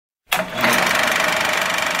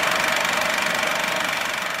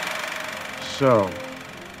So,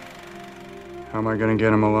 how am I going to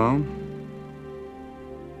get him alone?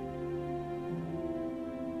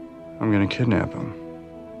 I'm going to kidnap him.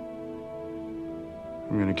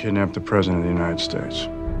 I'm going to kidnap the President of the United States.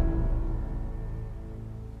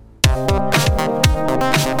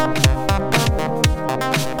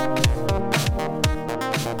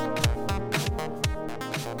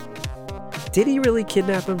 Did he really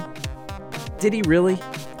kidnap him? Did he really?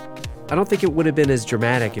 I don't think it would have been as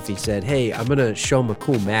dramatic if he said, hey, I'm going to show him a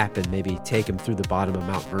cool map and maybe take him through the bottom of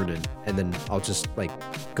Mount Vernon, and then I'll just,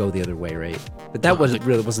 go the other way, right? But that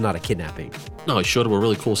was not a kidnapping. No, he showed him a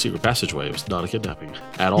really cool secret passageway. It was not a kidnapping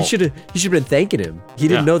at all. He should have been thanking him. He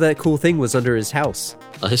didn't know that cool thing was under his house.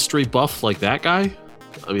 A history buff like that guy?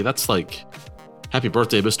 I mean, that's like, happy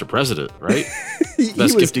birthday, Mr. President, right?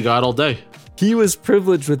 Best gift he got all day. He was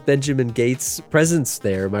privileged with Benjamin Gates' presence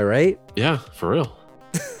there, am I right? Yeah, for real.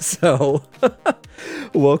 So,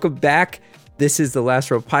 welcome back. This is the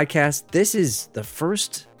Last Row Podcast. This is the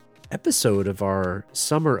first episode of our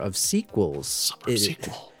Summer of Sequels. This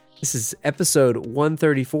is episode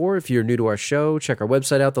 134. If you're new to our show, check our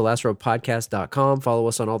website out, thelastrowpodcast.com. Follow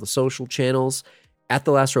us on all the social channels at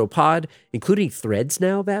The Last Row Pod, including Threads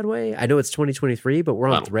now, Badway. I know it's 2023, but we're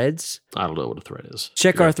on Threads. I don't know what a thread is.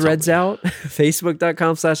 Check our Threads out,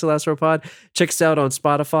 facebook.com/The Last Row Pod. Check us out on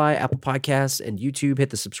Spotify, Apple Podcasts, and YouTube. Hit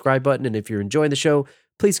the subscribe button. And if you're enjoying the show,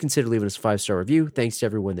 please consider leaving us a 5-star review. Thanks to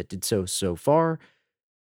everyone that did so far.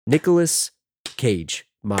 Nicolas Cage,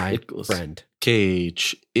 my friend.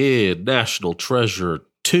 Cage in National Treasure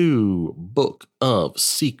 2, Book of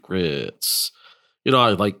Secrets. You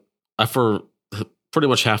know, I for pretty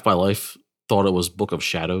much half my life thought it was Book of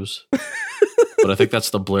Shadows, but I think that's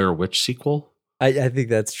the Blair Witch sequel. I think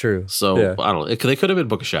that's true. So yeah. I don't know. They could have been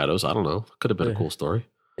Book of Shadows. I don't know. Could have been a cool story.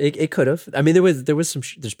 It could have. I mean, there was some.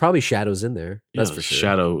 There's probably shadows in there. That's for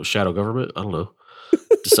sure. Shadow government. I don't know.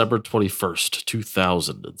 December 21st,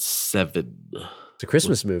 2007. It's a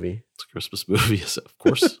Christmas movie. It's a Christmas movie, of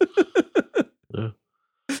course. Yeah.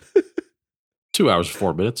 2 hours and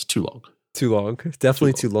 4 minutes. Too long. Too long.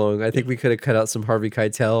 Definitely too long. I think we could have cut out some Harvey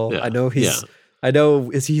Keitel. Yeah. I know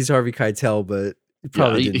he's Harvey Keitel, but he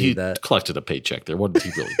probably didn't need that. He collected a paycheck there. What did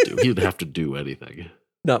he really do? He didn't have to do anything.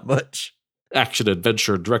 Not much. Action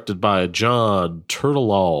adventure directed by John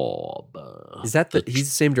Turteltaub. Is that he's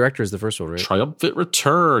the same director as the first one, right? Triumphant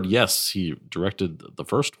Return. Yes, he directed the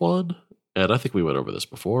first one. And I think we went over this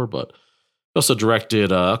before, but he also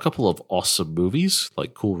directed a couple of awesome movies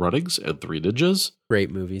like Cool Runnings and Three Ninjas. Great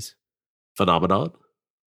movies. Phenomenon.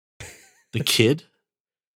 The Kid.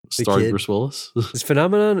 Starring Bruce Willis. Is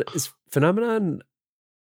Phenomenon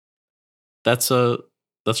That's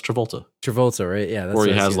Travolta. Travolta, right? Yeah, that's where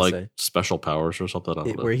he has special powers or something. I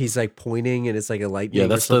don't know. Where he's pointing and it's like a lightning. Yeah,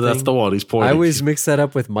 that's the one. He's pointing. I always mix that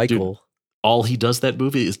up with Michael. Dude, all he does that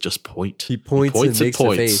movie is just point. He points and makes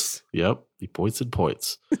a face. Yep, he points and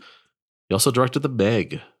points. He also directed The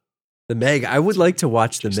Meg. The Meg. I would like to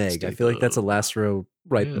watch The Meg. I feel like that's a Last Row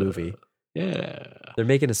movie. Yeah. They're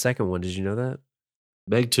making a second one. Did you know that?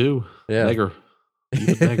 Meg 2. Yeah. Megger.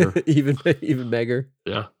 Even Megger. even Megger.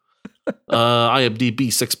 Yeah. IMDb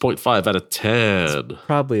 6.5 out of 10.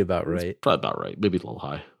 Probably about right. Maybe a little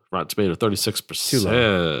high. Rotten Tomato 36%. Too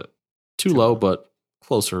low. Too low, but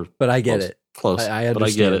closer. But I get it. Close. I understand. But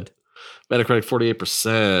I get it. Metacritic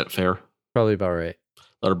 48%. Fair. Probably about right.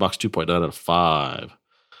 Letterboxd 2.9 out of 5.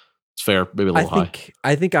 It's fair. Maybe a little high.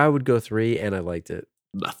 I think I would go 3, and I liked it.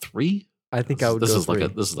 A 3? I think I would go 3.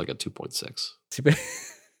 This is like a 2.6.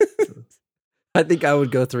 I think I would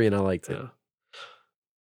go 3, and I liked it. Yeah.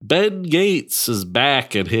 Ben Gates is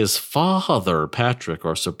back, and his father, Patrick,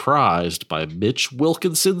 are surprised by Mitch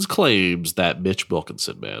Wilkinson's claims that Mitch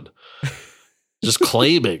Wilkinson, man, just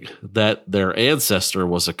claiming that their ancestor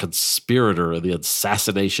was a conspirator in the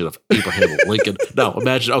assassination of Abraham Lincoln. No,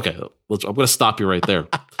 imagine. Okay, I'm going to stop you right there.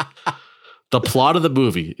 The plot of the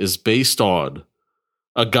movie is based on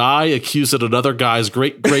a guy accusing another guy's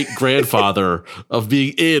great-great-grandfather of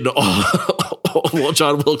being in on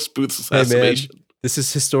John Wilkes Booth's assassination. Hey, man. This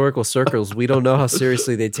is historical circles. We don't know how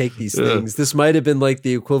seriously they take these things. This might have been like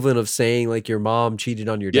the equivalent of saying like your mom cheated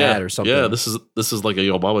on your dad or something. Yeah, this is like a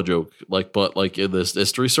Yo Mama joke. But in this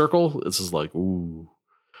history circle, this is like, ooh.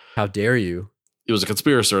 How dare you? He was a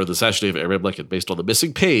conspirator in the assassination of Abraham Lincoln based on the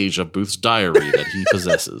missing page of Booth's diary that he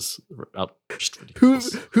possesses.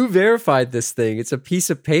 Who verified this thing? It's a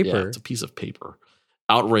piece of paper. Yeah, it's a piece of paper.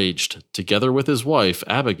 Outraged, together with his wife,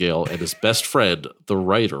 Abigail, and his best friend, the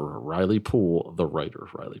writer, Riley Poole.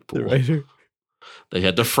 They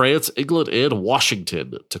head to France, England, and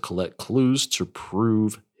Washington to collect clues to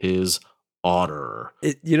prove his honor.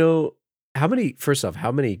 How many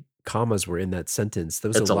commas were in that sentence. There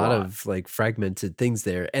was It's a a lot lot. of like fragmented things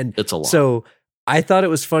there. And It's a lot. so I thought it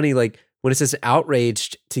was funny, like when it says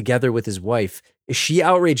outraged together with his wife, is she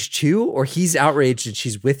outraged too? Or he's outraged and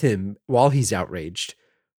she's with him while he's outraged?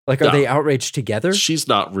 Like, are No. they outraged together? She's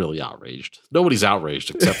not really outraged. Nobody's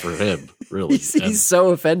outraged except for him, really. He's so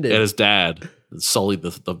offended. And his dad, Sully,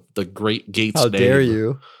 the great Gates How name. dare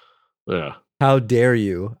you? Yeah. How dare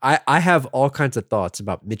you? I have all kinds of thoughts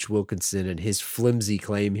about Mitch Wilkinson and his flimsy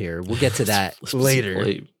claim here. We'll get to that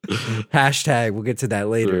later. Hashtag, we'll get to that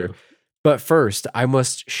later. Yeah. But first, I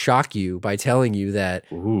must shock you by telling you that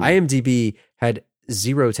Ooh. IMDb had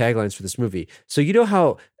 0 taglines for this movie. So you know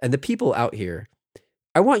how, and the people out here,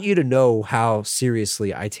 I want you to know how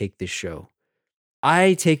seriously I take this show.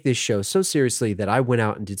 I take this show so seriously that I went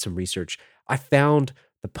out and did some research. I found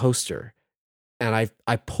the poster and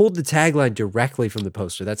I pulled the tagline directly from the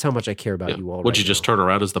poster. That's how much I care about Yeah. you all. Would right you just now. turn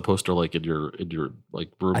around as the poster like in your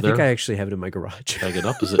like room I there? think I actually have it in my garage. Hang it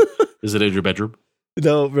up. Is it in your bedroom?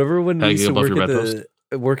 No, remember when we Hanging used to above work,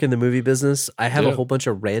 your work in the movie business? I have a Yeah. whole bunch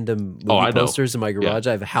of random movie I know. posters in my garage.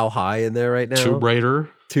 I have How High in there right now. Tomb Raider,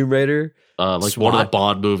 Tomb Raider. like one of the SWAT.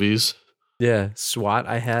 Bond movies. Yeah, SWAT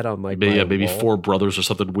I had on like Maybe, my maybe wall. Four Brothers or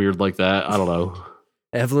something weird like that. I don't know.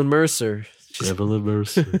 Evelyn Mercer. Evelyn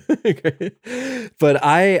Mercer. But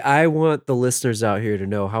I want the listeners out here to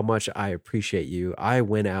know how much I appreciate you. I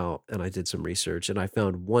went out and I did some research and I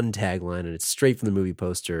found one tagline and it's straight from the movie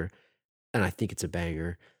poster and I think it's a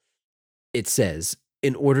banger. It says,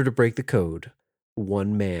 "In order to break the code,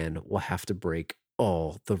 one man will have to break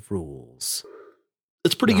all the rules."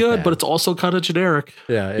 It's pretty Not good, bad. but it's also kind of generic.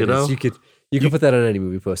 Yeah, You know? you could put that on any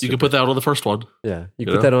movie poster. You can put that on the first one. Yeah, you You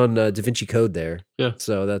put know? that on Da Vinci Code there. Yeah.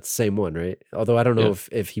 So that's the same one, right? Although I don't know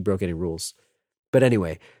Yeah. if he broke any rules. But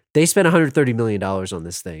anyway, they spent $130 million on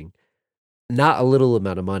this thing. Not a little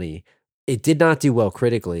amount of money. It did not do well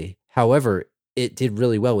critically. However, it did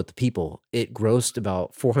really well with the people. It grossed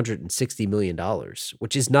about $460 million,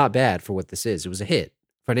 which is not bad for what this is. It was a hit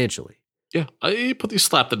financially. Yeah, you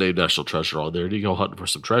slap the name National Treasure on there, and you go hunting for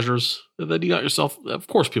some treasures, and then you got yourself. Of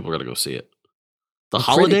course, people are going to go see it. The Well,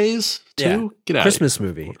 holidays too. Yeah. Get out. Christmas of here,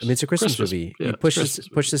 movie. of I mean, it's a Christmas Christmas, movie. yeah, You push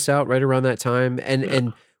Christmas this movie. out right around that time, and Yeah.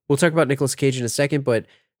 and we'll talk about Nicolas Cage in a second. But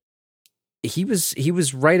he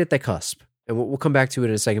was right at the cusp, and we'll come back to it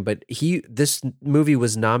in a second. But this movie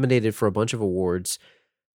was nominated for a bunch of awards.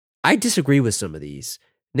 I disagree with some of these.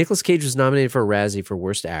 Nicolas Cage was nominated for a Razzie for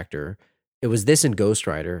Worst Actor. It was this and Ghost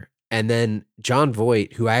Rider. And then John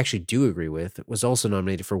Voight, who I actually do agree with, was also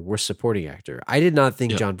nominated for Worst Supporting Actor. I did not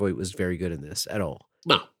think Yeah. John Voight was very good in this at all.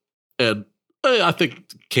 No, and I think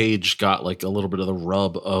Cage got like a little bit of the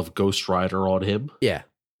rub of Ghost Rider on him Yeah.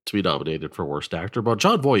 to be nominated for Worst Actor. But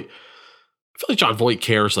John Voight, I feel like John Voight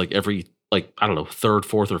cares like every I don't know, third,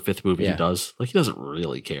 fourth, or fifth movie Yeah. he does. Like he doesn't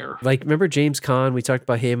really care. Like, remember James Caan? We talked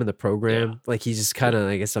about him in the program. Yeah. Like, he just kind of,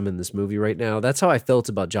 I guess I'm in this movie right now. That's how I felt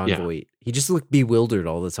about John Yeah. Voight. He just looked bewildered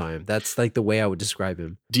all the time. That's like the way I would describe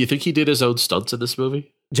him. Do you think he did his own stunts in this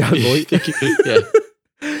movie? John Voight? Yeah.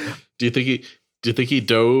 Do you think he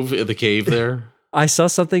dove in the cave there? I saw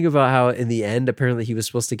something about how in the end, apparently he was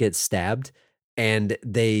supposed to get stabbed. And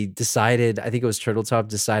they decided, I think it was Turtle Top,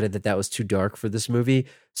 decided that was too dark for this movie.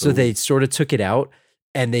 So Ooh. they sort of took it out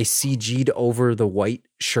and they CG'd over the white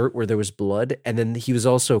shirt where there was blood. And then he was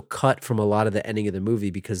also cut from a lot of the ending of the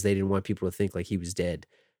movie because they didn't want people to think like he was dead.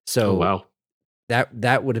 So Oh wow.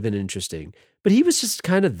 that would have been interesting. But he was just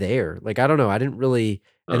kind of there. Like, I don't know. I didn't really.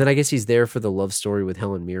 And then I guess he's there for the love story with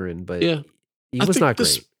Helen Mirren. But Yeah. he I was think not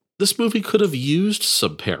this, great. This movie could have used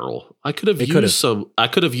some peril. I could have It could used some. I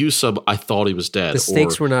could have used some. I thought he was dead. The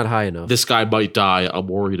stakes or were not high enough. this guy might die. I'm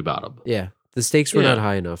worried about him. Yeah. The stakes were Yeah. not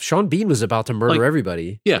high enough. Sean Bean was about to murder Like-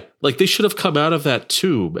 everybody. Yeah, like they should have come out of that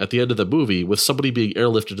tomb at the end of the movie with somebody being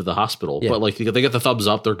airlifted to the hospital. Yeah. But like they get the thumbs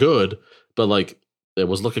up, they're good. But like it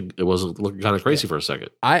was looking kind of crazy for a second.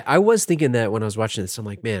 I was thinking that when I was watching this. I'm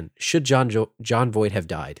like, man, should John Voight have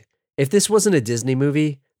died? If this wasn't a Disney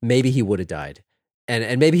movie, maybe he would have died.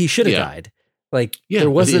 And maybe he should have Yeah. died. Like, Yeah, there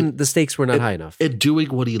but wasn't, the stakes were not high enough. And doing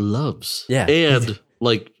what he loves. Yeah. And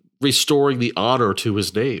like restoring the honor to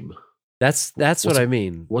his name. That's what What's- I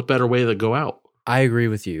mean. What better way to go out? I agree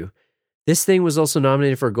with you. This thing was also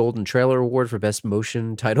nominated for a Golden Trailer Award for Best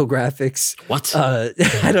Motion Title Graphics. What?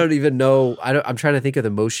 I don't even know. I'm trying to think of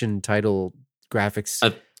the motion title graphics.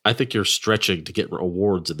 I think you're stretching to get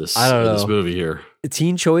awards in this, I don't in this know. movie here.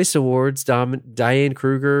 Teen Choice Awards, Diane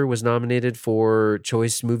Kruger was nominated for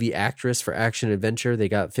Choice Movie Actress for Action Adventure. They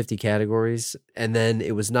got 50 categories. And then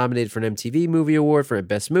it was nominated for an MTV Movie Award for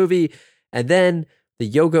Best Movie. And then the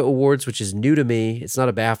Yoga Awards, which is new to me. It's not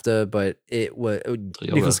a BAFTA, but it was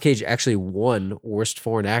Nicolas Cage actually won Worst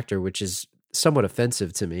Foreign Actor, which is somewhat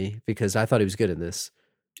offensive to me because I thought he was good in this.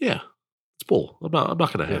 Yeah, it's bull. I'm not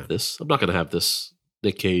going to have this. I'm not going to have this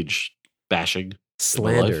Nick Cage bashing.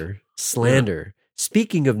 Slander. Yeah.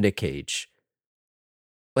 Speaking of Nick Cage,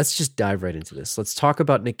 let's just dive right into this. Let's talk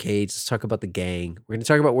about Nick Cage. Let's talk about the gang. We're going to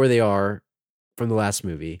talk about where they are from the last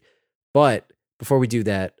movie. But before we do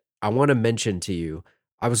that, I want to mention to you,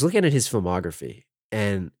 I was looking at his filmography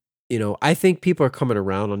and, you know, I think people are coming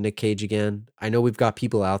around on Nick Cage again. I know we've got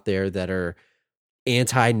people out there that are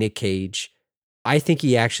anti Nick Cage. I think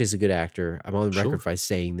he actually is a good actor. I'm on the record by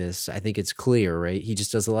saying this. I think it's clear, right? He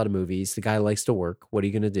just does a lot of movies. The guy likes to work. What are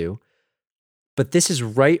you going to do? But this is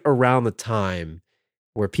right around the time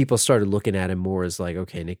where people started looking at him more as like,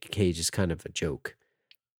 okay, Nick Cage is kind of a joke.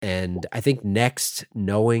 And I think Next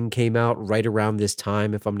Knowing came out right around this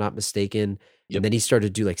time, if I'm not mistaken. Yep. And then he started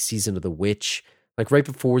to do like Season of the Witch. Like right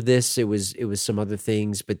before this, it was some other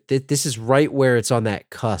things. But this is right where it's on that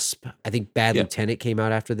cusp. I think Bad Lieutenant came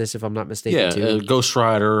out after this, if I'm not mistaken. Too. Ghost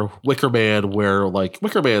Rider, Wicker Man, where like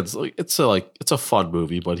Wicker Man's like it's a fun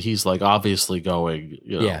movie, but he's like obviously going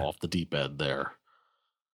off the deep end there.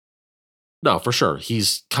 No, for sure,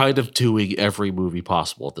 he's kind of doing every movie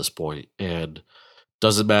possible at this point, and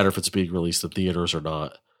doesn't matter if it's being released in theaters or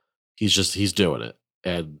not. He's doing it.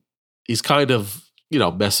 And he's kind of,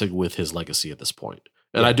 messing with his legacy at this point.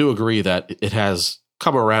 And I do agree that it has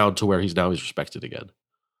come around to where he's respected again.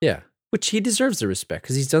 Yeah. Which he deserves the respect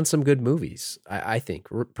because he's done some good movies, I think,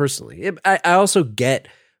 personally. I also get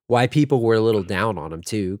why people were a little down on him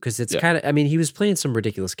too, because it's kind of, he was playing some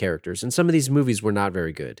ridiculous characters and some of these movies were not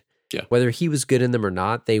very good. Yeah. Whether he was good in them or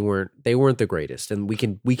not, they weren't the greatest. And we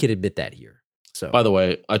can admit that here. So, by the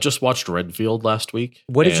way, I just watched Renfield last week.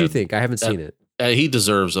 What did you think? I haven't seen it. He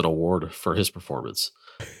deserves an award for his performance.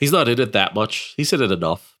 He's not in it that much. He's in it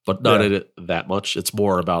enough, but not in it that much. It's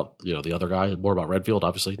more about the other guy, and more about Renfield,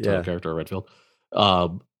 obviously, the character of Renfield. I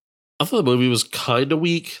thought the movie was kind of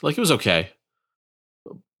weak. Like, it was okay,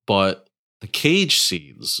 but the Cage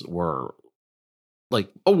scenes were like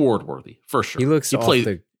award worthy for sure. He looks off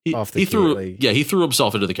the threw he threw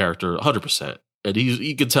himself into the character 100%, and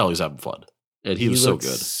you can tell he's having fun. And he was so good.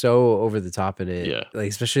 So over the top in it. Like,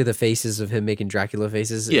 especially the faces of him making Dracula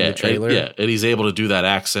faces in the trailer. And he's able to do that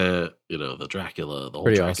accent, the Dracula, the whole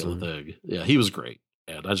Pretty Dracula thing. Yeah, he was great.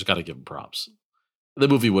 And I just got to give him props. The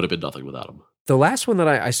movie would have been nothing without him. The last one that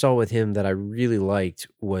I saw with him that I really liked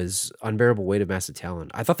was Unbearable Weight of Massive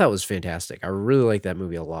Talent. I thought that was fantastic. I really liked that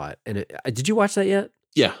movie a lot. And did you watch that yet?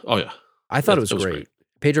 Yeah. Oh, yeah. I thought it was great.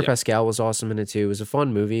 Pedro Pascal was awesome in it too. It was a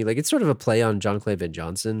fun movie. Like, it's sort of a play on Jean-Claude Van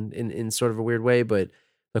Johnson in sort of a weird way, but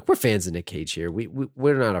like, we're fans of Nick Cage here.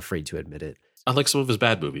 We're not afraid to admit it. I like some of his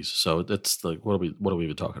bad movies, so that's like, what are we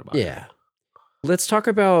even talking about? Yeah. Let's talk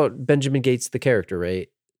about Benjamin Gates, the character, right?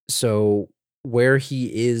 So where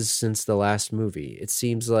he is since the last movie, it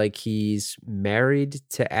seems like he's married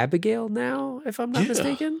to Abigail now, if I'm not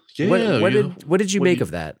mistaken. Yeah. What did you make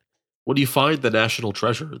of that? When you find the national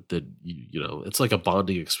treasure, that it's like a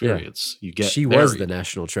bonding experience. You get she married. Was the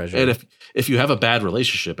national treasure, and if you have a bad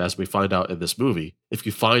relationship, as we find out in this movie, if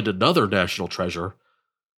you find another national treasure,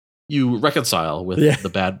 you reconcile with the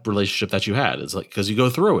bad relationship that you had. It's like, because you go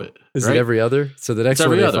through it. Is it every other? So the next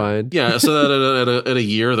one they find, so that in a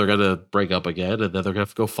year they're gonna break up again, and then they're gonna have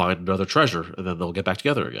to go find another treasure, and then they'll get back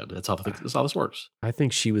together again. That's how this works. I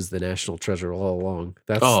think she was the national treasure all along.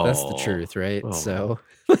 That's the truth, right? Oh. So,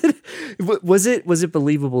 was it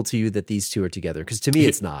believable to you that these two are together? Because to me,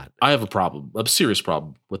 it's not. I have a serious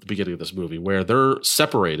problem with the beginning of this movie where they're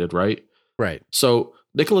separated, right? Right. So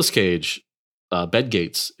Nicolas Cage. Ben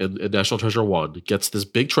Gates in National Treasure 1 gets this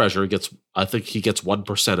big treasure. I think he gets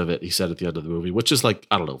 1% of it, he said at the end of the movie, which is like,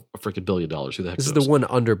 I don't know, a freaking $1 billion. Who the heck This knows? is the one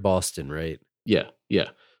under Boston, right? Yeah.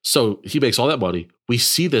 So he makes all that money. We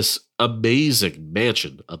see this amazing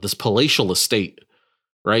mansion, this palatial estate,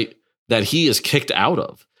 right, that he is kicked out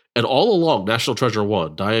of. And all along National Treasure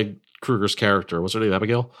 1, Diane Kruger's character, what's her name,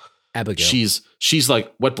 Abigail? She's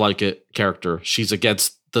like wet blanket character. She's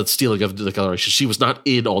against the stealing of the declaration. She was not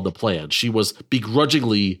in on the plan. She was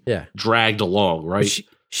begrudgingly dragged along, right?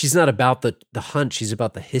 She's not about the hunt. She's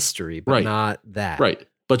about the history, but not that. Right.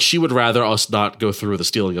 But she would rather us not go through the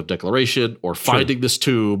stealing of declaration or finding this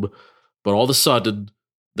tomb. But all of a sudden,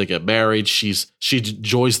 they get married. She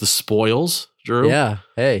enjoys the spoils, Drew. Yeah.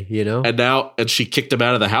 Hey, And she kicked him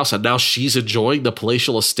out of the house, and now she's enjoying the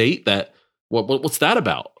palatial estate. What's that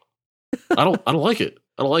about? I don't like it.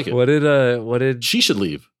 I don't like it. What did she should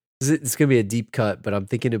leave? It's going to be a deep cut, but I'm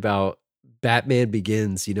thinking about Batman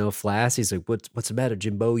Begins, Flash, he's like, what's the matter,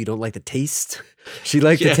 Jimbo? You don't like the taste? She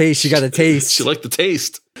liked the taste. She got a taste. She liked the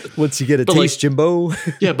taste. Once you get a taste, Jimbo.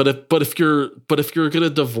 Yeah, but if you're gonna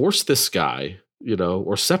divorce this guy,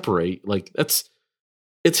 or separate, like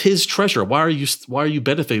it's his treasure. Why are you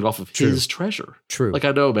benefiting off of his treasure? True. Like,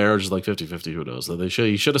 I know marriage is like 50-50, who knows?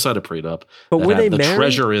 He should have signed a prenup. But were they the married?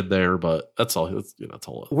 Treasure in there, but that's all. That's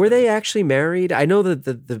all. Were they actually married? I know that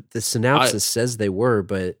the synopsis says they were,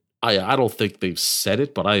 but I don't think they've said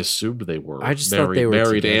it, but I assumed they were. I just thought they were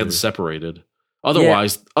married together. And separated.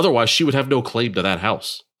 Otherwise she would have no claim to that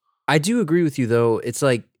house. I do agree with you, though. It's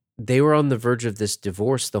like they were on the verge of this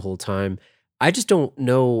divorce the whole time. I just don't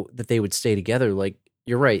know that they would stay together. Like,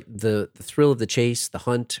 you're right. The thrill of the chase, the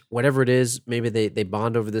hunt, whatever it is, maybe they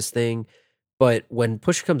bond over this thing. But when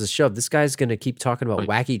push comes to shove, this guy's going to keep talking about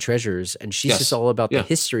wacky treasures, and she's just all about the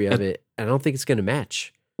history of it. And I don't think it's going to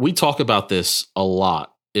match. We talk about this a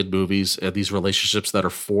lot in movies, and these relationships that are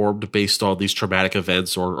formed based on these traumatic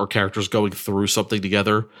events or characters going through something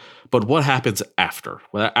together. But what happens after?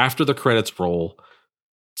 After the credits roll,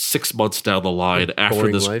 6 months down the line,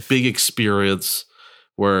 after this big experience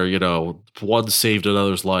where, one saved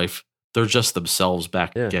another's life, they're just themselves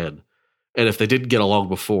back again. And if they didn't get along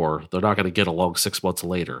before, they're not going to get along 6 months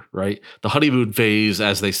later, right? The honeymoon phase,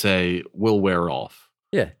 as they say, will wear off.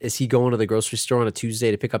 Yeah. Is he going to the grocery store on a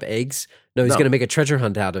Tuesday to pick up eggs? No, he's going to make a treasure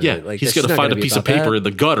hunt out of it. Like, he's going to find a piece of paper in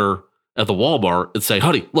the gutter at the Walmart and say,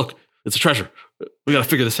 honey, look, it's a treasure. We got to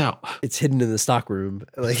figure this out. It's hidden in the stock room.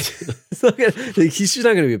 Like, she's not going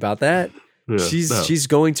to be about that. Yeah, she's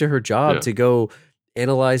going to her job to go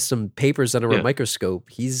analyze some papers under a microscope.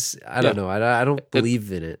 I don't know. I don't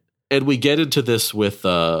believe in it. And we get into this with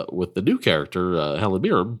the new character, Helen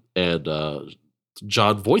Mirren, and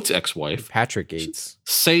John Voight's ex-wife, Patrick Gates.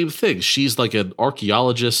 Same thing. She's like an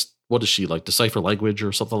archaeologist. What is she, like, decipher language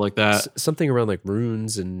or something like that? Something around like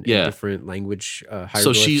runes and different language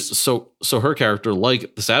hieroglyphs. So her character,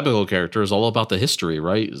 like the Abigail character, is all about the history,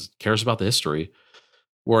 right? Cares about the history.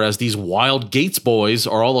 Whereas these wild Gates boys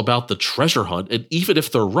are all about the treasure hunt. And even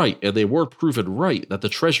if they're right, and they were proven right that the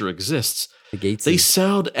treasure exists, they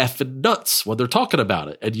sound effing nuts when they're talking about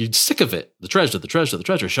it. And you're sick of it. The treasure, the treasure, the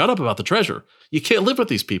treasure. Shut up about the treasure. You can't live with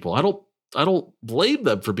these people. I don't blame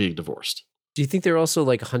them for being divorced. Do you think they're also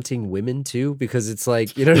like hunting women too? Because it's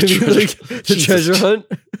like, you know what I mean? Like the treasure hunt.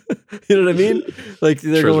 You know what I mean? Like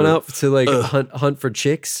they're going out to like hunt for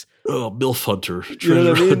chicks. Oh, MILF hunter. You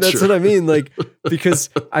know what I mean? That's what I mean. Like,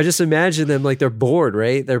 because I just imagine them like they're bored,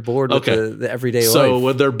 right? They're bored with the everyday life. So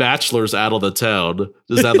when they're bachelors out of the town,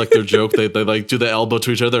 is that like their joke? They like do the elbow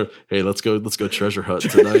to each other. Hey, let's go treasure hunt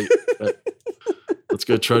tonight. Let's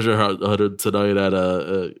go treasure hunt tonight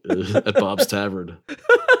at Bob's Tavern.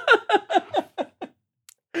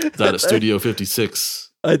 It's out at Studio 56.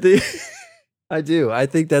 I think I do. I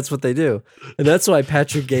think that's what they do, and that's why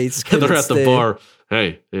Patrick Gates. They're at the bar.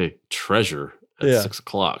 Hey, treasure at 6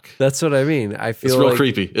 o'clock. That's what I mean. I feel it's real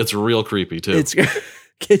creepy. It's real creepy too. Can't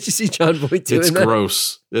you see John Voight doing that? It's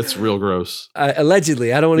gross. It's real gross.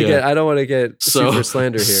 Allegedly, I don't want to get super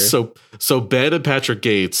slander here. So Ben and Patrick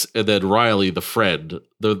Gates, and then Riley, the friend.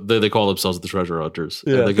 They call themselves the treasure hunters.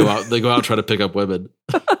 Yeah. And they go out trying to pick up women.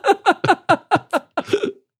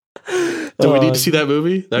 Do we need to see that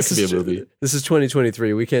movie? That could be a movie. This is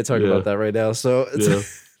 2023. We can't talk about that right now. So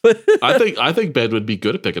I think Ben would be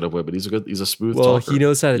good at picking up women. He's a smooth talker. Well, he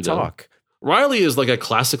knows how to talk. Riley is like a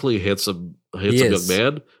classically handsome young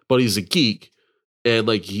man, but he's a geek, and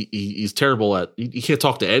like he's terrible at he can't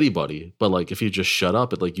talk to anybody. But like if you just shut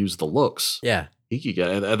up and like use the looks, he could get.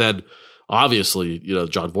 And then obviously,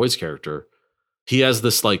 John Voight's character, he has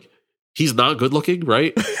this like he's not good looking,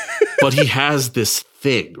 right? But he has this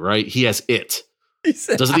thing, right? He has it.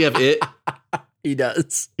 Doesn't he have it? He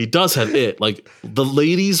does. He does have it. Like the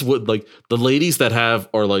ladies that have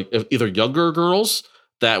are like either younger girls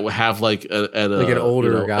that have like an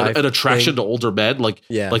older guy, an attraction to older men. Like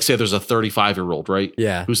Yeah. Like say there's a 35-year-old, right?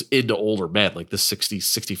 Yeah. Who's into older men, like this 60,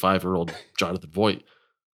 65-year-old Jonathan Voight.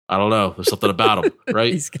 I don't know. There's something about him,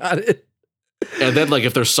 right? He's got it. And then like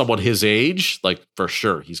if there's someone his age, like for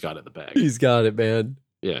sure he's got it in the bag. He's got it, man.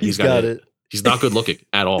 Yeah, he's got it. He's not good looking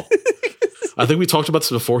at all. I think we talked about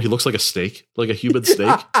this before. He looks like a snake, like a human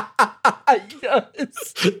snake.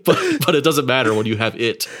 Yes. But it doesn't matter when you have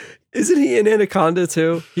it. Isn't he in Anaconda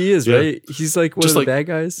too? He is, right? He's like one of the bad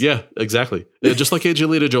guys. Yeah, exactly. Just like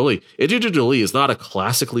Angelina Jolie. Angelina Jolie is not a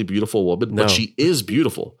classically beautiful woman, but she is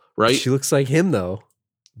beautiful, right? She looks like him though.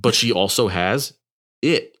 But she also has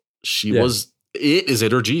it. It is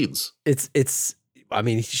in her genes. I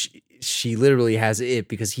mean, she literally has it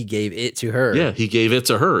because he gave it to her. Yeah, he gave it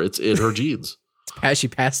to her. It's in her genes. She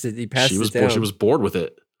passed it. He passed She was it down. she was bored with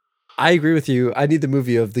it. I agree with you. I need the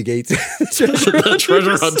movie of the Gates. The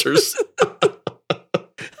treasure hunters.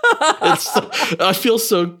 I feel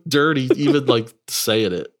so dirty even like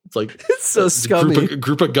saying it. It's like It's so scummy.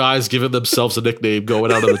 Group of guys giving themselves a nickname,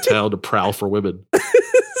 going out of the town to prowl for women.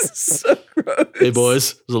 So gross. Hey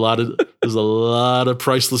boys, there's a lot of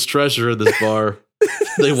priceless treasure in this bar.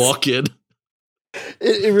 They walk in.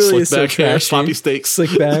 It really Slick is so back hair, trashy. sloppy steaks.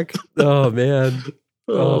 Slick back. Oh man.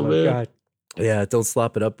 Oh, my man. god. Yeah, don't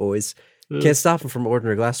slop it up, boys. Can't stop him from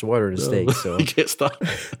ordering a glass of water and a steak. So, You can't stop.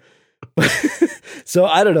 so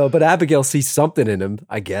I don't know, but Abigail sees something in him.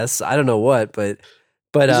 I guess I don't know what, but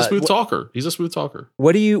He's a smooth talker. He's a smooth talker.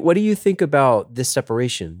 what do you think about this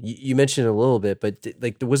separation? You mentioned it a little bit, but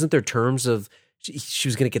like, wasn't there terms of she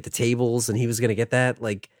was going to get the tables and he was going to get that?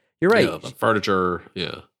 Like, you're right, Yeah, the furniture.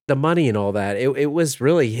 Yeah. the money and all that. It was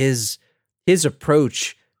really his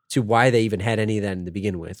approach to why they even had any of that in the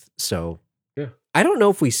begin with. So Yeah. I don't know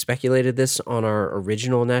if we speculated this on our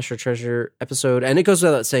original National Treasure episode, and it goes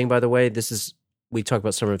without saying, by the way, we talk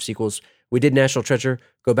about Summer of Sequels. We did National Treasure.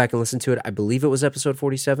 Go back and listen to it. I believe it was episode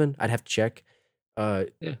 47. I'd have to check. Yeah,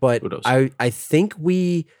 But who knows? I think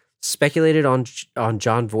we speculated on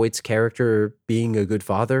John Voight's character being a good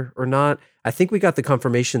father or not. I think we got the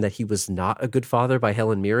confirmation that he was not a good father by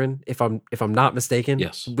Helen Mirren, if I'm not mistaken.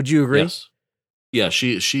 Yes. Would you agree? Yes. Yeah,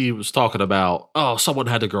 she was talking about, someone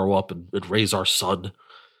had to grow up and raise our son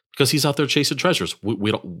because he's out there chasing treasures.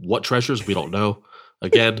 We don't, what treasures? We don't know.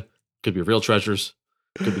 Again, could be real treasures,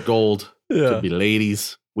 could be gold, could be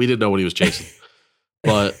ladies. We didn't know what he was chasing.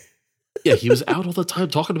 But yeah, he was out all the time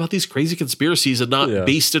talking about these crazy conspiracies and not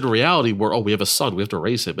based in reality where, we have a son, we have to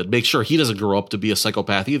raise him and make sure he doesn't grow up to be a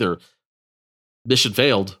psychopath either. Mission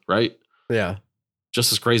failed, right? Yeah.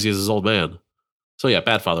 Just as crazy as his old man. So yeah,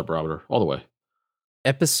 bad father barometer all the way.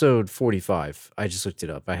 Episode 45. I just looked it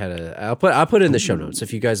up. I'll put it in the show notes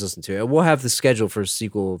if you guys listen to it. We'll have the schedule for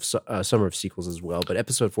sequel of Summer of Sequels as well. But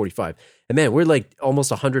episode 45, and man, we're like almost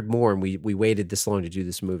 100 more, and we waited this long to do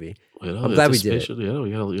this movie. I'm glad we did it. Yeah, we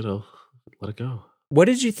gotta let it go. What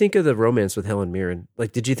did you think of the romance with Helen Mirren?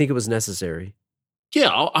 Like, did you think it was necessary? Yeah,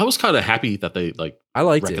 I was kind of happy that they I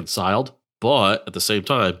liked it. reconciled, but at the same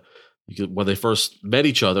time, when they first met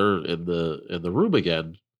each other in the room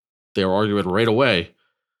again, they were arguing right away.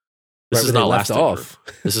 This is not lasting.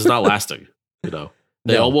 This is not lasting.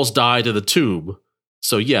 They almost died in the tomb.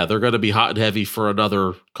 So yeah, they're going to be hot and heavy for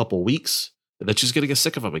another couple weeks, and then she's going to get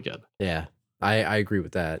sick of him again. Yeah, I agree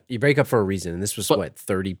with that. You break up for a reason, and this was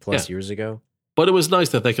 30 plus years ago. But it was nice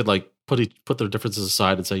that they could like put their differences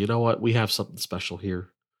aside and say, you know what, we have something special here.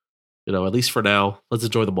 At least for now, let's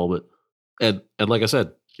enjoy the moment. And like I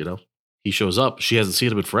said, he shows up. She hasn't seen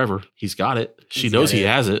him in forever. He's got it. She knows he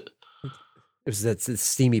has it. It was that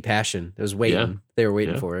steamy passion. It was waiting. Yeah. They were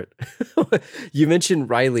waiting for it. You mentioned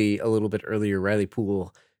Riley a little bit earlier. Riley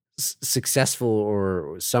Poole, successful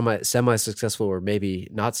or semi-successful or maybe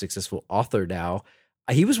not successful author now.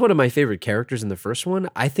 He was one of my favorite characters in the first one.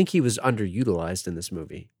 I think he was underutilized in this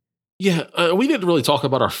movie. Yeah, we didn't really talk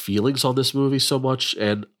about our feelings on this movie so much,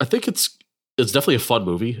 and I think it's definitely a fun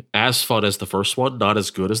movie. As fun as the first one, not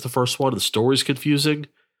as good as the first one. The story's confusing.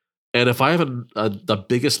 And if I have the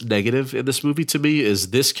biggest negative in this movie to me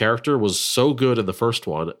is this character was so good in the first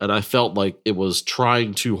one, and I felt like it was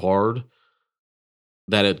trying too hard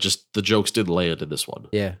that the jokes didn't land in this one.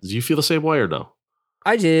 Yeah. Do you feel the same way or no?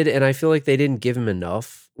 I did, and I feel like they didn't give him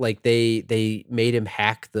enough. Like they made him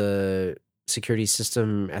hack the security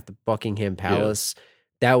system at the Buckingham Palace. Yeah.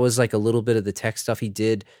 That was like a little bit of the tech stuff he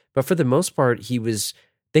did, but for the most part,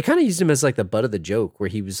 they kind of used him as like the butt of the joke, where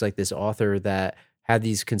he was like this author that had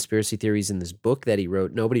these conspiracy theories in this book that he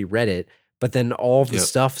wrote. Nobody read it, but then all of the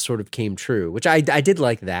stuff sort of came true, which I did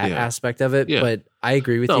like that aspect of it. Yeah. But I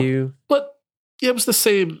agree with you. But yeah, it was the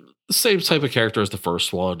same type of character as the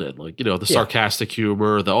first one, and like the sarcastic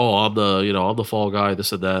humor, I'm the fall guy,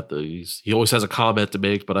 this and that. He always has a comment to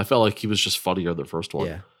make, but I felt like he was just funnier than the first one.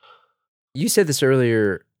 Yeah, you said this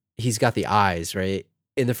earlier. He's got the eyes, right?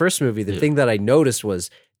 In the first movie, the thing that I noticed was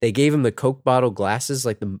they gave him the Coke bottle glasses,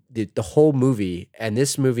 like the whole movie. And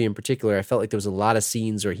this movie in particular, I felt like there was a lot of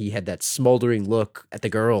scenes where he had that smoldering look at the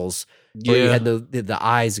girls, where he had the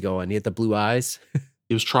eyes going. He had the blue eyes.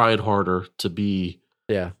 He was trying harder to be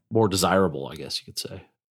more desirable, I guess you could say.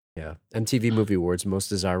 Yeah. MTV Movie Awards, most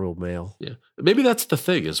desirable male. Yeah. Maybe that's the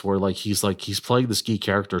thing, is where he's playing this geek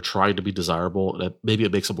character trying to be desirable, and maybe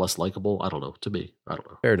it makes him less likable. I don't know. To me, I don't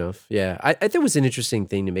know. Fair enough. Yeah. I thought it was an interesting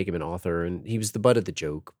thing to make him an author, and he was the butt of the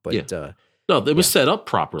joke. But no, it was set up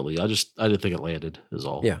properly. I didn't think it landed, is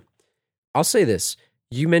all. Yeah. I'll say this.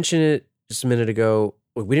 You mentioned it just a minute ago.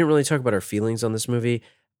 we didn't really talk about our feelings on this movie.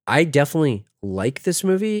 I definitely like this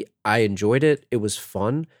movie. I enjoyed it. It was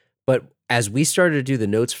fun. But as we started to do the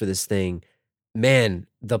notes for this thing, man,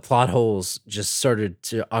 the plot holes just started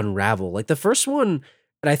to unravel. Like the first one,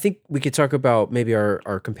 and I think we could talk about maybe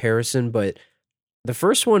our comparison, but the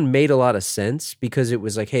first one made a lot of sense because it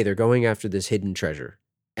was like, hey, they're going after this hidden treasure.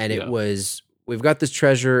 And it was, we've got this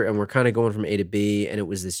treasure and we're kind of going from A to B. And it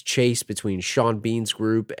was this chase between Sean Bean's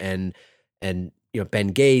group and Ben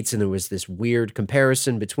Gates. And there was this weird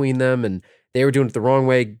comparison between them. And they were doing it the wrong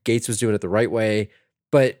way. Gates was doing it the right way.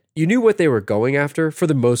 But you knew what they were going after for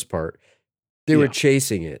the most part. They were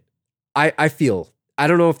chasing it. I feel, I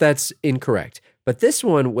don't know if that's incorrect, but this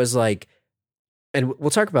one was like, and we'll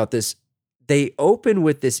talk about this. They open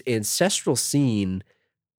with this ancestral scene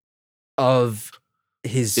of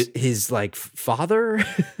his like father.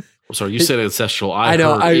 I'm sorry, you said ancestral. I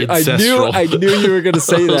know. I knew you were going to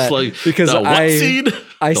say that like, because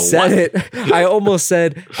I said it. I almost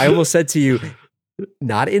said to you,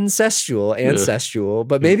 not ancestral,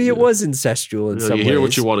 but maybe it was incestual in some ways. You hear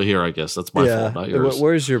what you want to hear, I guess. That's my fault, not yours.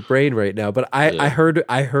 Where's your brain right now? But I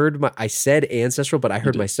said ancestral, but I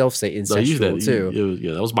heard myself say incestual too.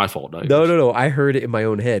 That was my fault. No. I heard it in my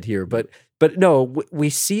own head here. But no,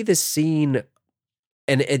 we see this scene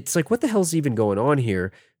and it's like, what the hell's even going on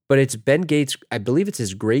here? But it's Ben Gates, I believe it's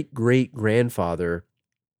his great-great-grandfather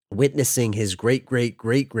witnessing his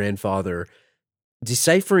great-great-great-grandfather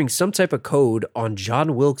deciphering some type of code on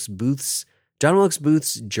John Wilkes Booth's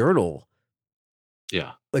journal.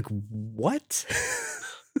 Yeah. Like what?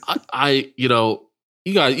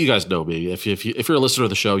 You guys know me. If you're a listener to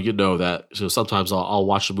the show, you know that. So sometimes I'll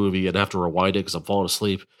watch a movie and have to rewind it because I'm falling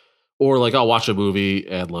asleep, or like I'll watch a movie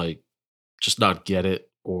and like just not get it.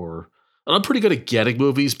 And I'm pretty good at getting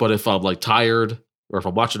movies, but if I'm like tired or if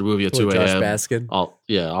I'm watching a movie at 2 a.m.,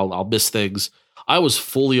 I'll miss things. I was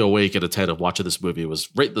fully awake and attentive watching this movie. It was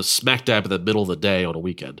right the smack dab in the middle of the day on a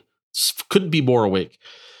weekend. Couldn't be more awake.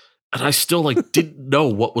 And I still like didn't know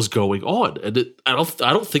what was going on. And I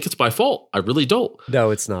don't think it's my fault. I really don't. No,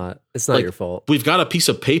 it's not. It's not your fault. We've got a piece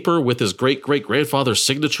of paper with his great-great-grandfather's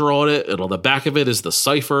signature on it, and on the back of it is the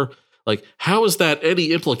cipher. Like, how is that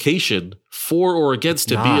any implication for or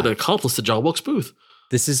against him being an accomplice to John Wilkes Booth?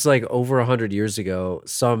 This is like over 100 years ago.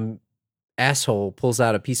 Some asshole pulls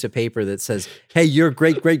out a piece of paper that says, hey, your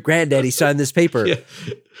great-great-granddaddy signed this paper. Yeah.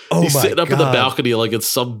 He's sitting up in the balcony like it's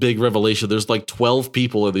some big revelation. There's like 12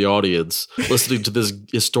 people in the audience listening to this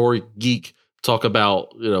historic geek talk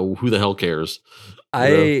about, who the hell cares.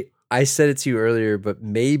 I said it to you earlier, but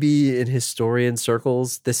maybe in historian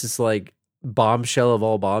circles, this is like bombshell of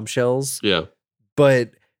all bombshells. Yeah.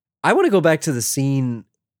 But I want to go back to the scene,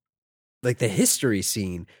 like the history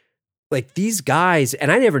scene. Like these guys,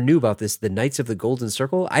 and I never knew about this, the Knights of the Golden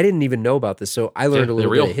Circle. I didn't even know about this. So I learned a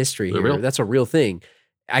little bit of history here. That's a real thing.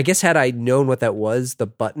 I guess had I known what that was, the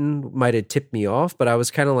button might have tipped me off, but I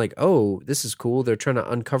was kind of like, oh, this is cool. They're trying to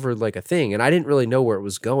uncover like a thing. And I didn't really know where it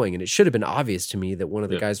was going. And it should have been obvious to me that one of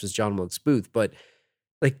the guys was John Wilkes Booth. But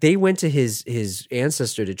like they went to his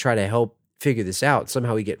ancestor to try to help figure this out.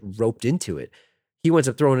 Somehow he get roped into it. He winds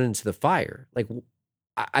up throwing it into the fire. Like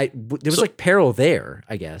there was like peril there,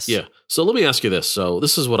 I guess. Yeah. So let me ask you this. So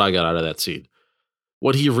this is what I got out of that scene.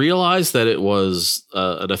 When he realized that it was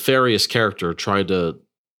a nefarious character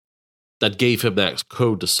that gave him that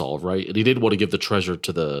code to solve, right? And he didn't want to give the treasure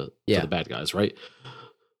to the bad guys, right?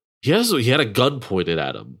 He had a gun pointed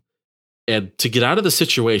at him. And to get out of the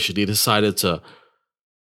situation, he decided to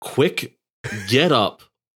get up,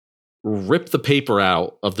 rip the paper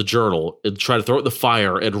out of the journal and try to throw it in the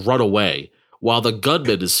fire and run away while the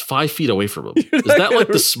gunman is 5 feet away from him. Is that like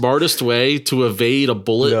the smartest way to evade a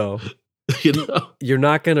bullet? No. You're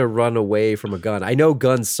not going to run away from a gun. I know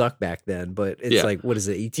guns suck back then, but it's like, what is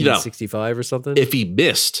it, 1865 or something? If he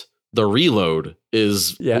missed, the reload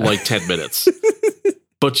is like 10 minutes.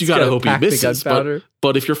 But you got to hope he misses.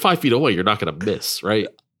 But if you're 5 feet away, you're not going to miss, right?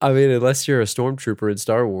 I mean, unless you're a stormtrooper in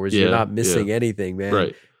Star Wars, you're not missing anything,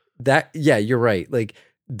 man. Right. You're right. Like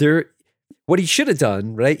what he should have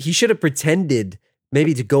done, right? He should have pretended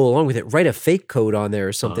maybe to go along with it, write a fake code on there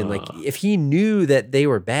or something. Like if he knew that they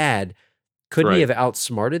were bad, couldn't he have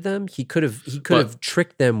outsmarted them? He could have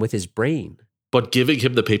tricked them with his brain. But giving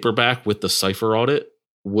him the paperback with the cipher on it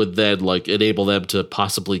would then like enable them to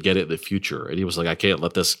possibly get it in the future. And he was like, I can't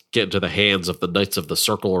let this get into the hands of the Knights of the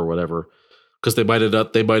Circle or whatever, because they might end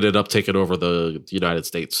up taking over the United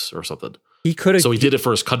States or something. He did it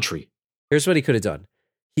for his country. Here's what he could have done.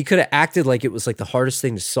 He could have acted like it was like the hardest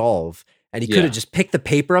thing to solve. And he could have just picked the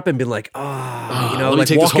paper up and been like, let me like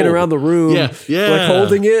take this walking home. around the room, Yeah. like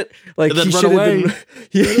holding it. Like And then he run should have away.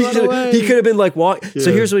 been, he could have been like, So Yeah.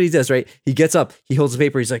 here's what he does, right? He gets up, he holds the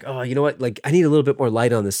paper. He's like, oh, you know what? Like, I need a little bit more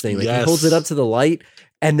light on this thing. Like he holds it up to the light.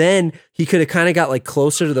 And then he could have kind of got like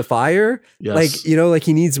closer to the fire. Yes. Like, like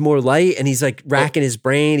he needs more light and he's like racking his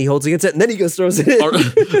brain. He holds against it and then he goes, throws it in.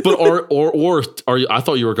 I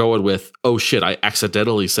thought you were going with, oh shit, I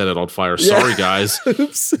accidentally set it on fire. Sorry, guys.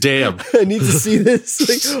 Oops. Damn. I need to see this.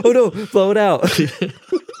 Like, oh no, blow it out.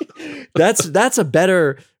 That's a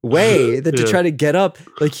better way than to try to get up.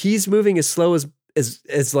 Like he's moving as slow as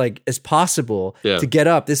possible to get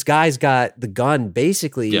up. This guy's got the gun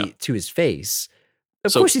basically to his face.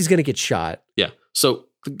 Of course he's going to get shot. Yeah. So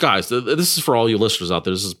guys, this is for all you listeners out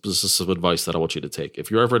there. This is some advice that I want you to take. If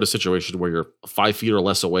you're ever in a situation where you're 5 feet or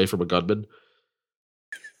less away from a gunman,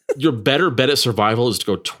 your better bet at survival is to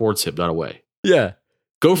go towards him, not away. Yeah.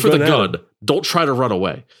 Go for the gun. Don't try to run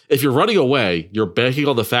away. If you're running away, you're banking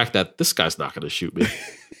on the fact that this guy's not going to shoot me.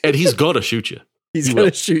 And he's going to shoot you. He's going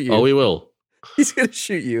to shoot you. Oh, he will. He's going to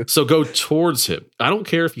shoot you. So go towards him. I don't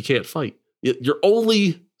care if you can't fight. Your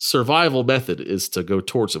only survival method is to go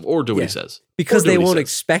towards him or do what he says. Because they won't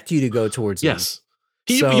expect you to go towards him. Yes.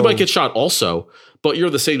 You might get shot also, but you're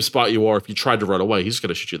in the same spot you are if you tried to run away. He's going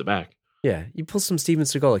to shoot you in the back. Yeah. You pull some Steven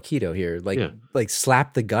Seagal Aikido here. Like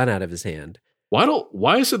slap the gun out of his hand.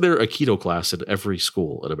 Why isn't there a Aikido class in every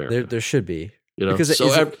school in America? There should be. Because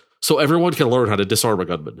so everyone can learn how to disarm a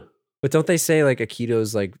gunman. But don't they say like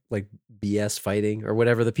Aikido's like BS fighting or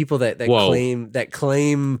whatever? The people that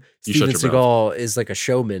claim Steven Seagal is like a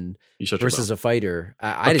showman versus a fighter.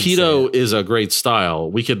 Aikido is a great style.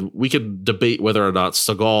 We can debate whether or not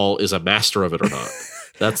Seagal is a master of it or not.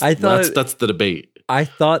 That's the debate. I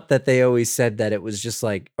thought that they always said that it was just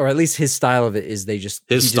like, or at least his style of it is he just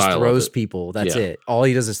throws people. That's it. All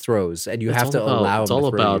he does is throws, and you have to allow him. It's all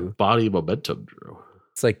to throw about you. Body momentum, Drew.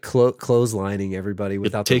 It's like clotheslining everybody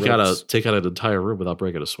without the ropes. Take out an entire room without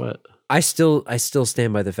breaking a sweat. I still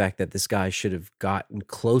stand by the fact that this guy should have gotten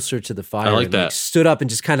closer to the fire. I like and, that. Stood up and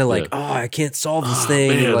just kind of I can't solve this thing.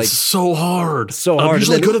 Man, like it's so hard. I'm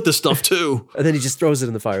usually good at this stuff too. And then he just throws it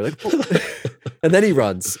in the fire, like, and then he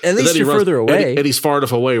runs. At least you're further away, and he's far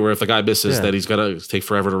enough away where if the guy misses, then he's gonna take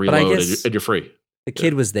forever to reload, and you're free. The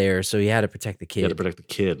kid was there, so he had to protect the kid. He had to protect the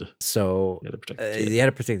kid. So he had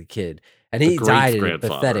to protect the kid. And he died in a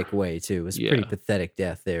pathetic way, too. It was a pretty pathetic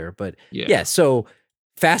death there. But so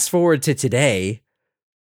fast forward to today,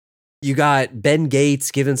 you got Ben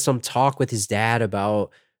Gates giving some talk with his dad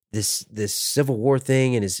about this Civil War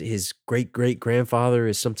thing, and his great-great-grandfather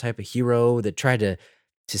is some type of hero that tried to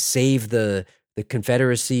save the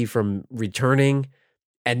Confederacy from returning.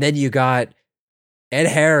 And then you got Ed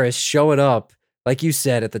Harris showing up, like you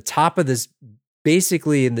said, at the top of this,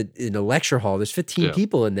 basically in the lecture hall. There's 15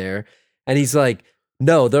 people in there. And he's like,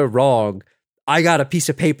 no, they're wrong. I got a piece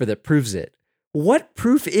of paper that proves it. What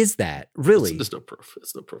proof is that, really? There's no proof.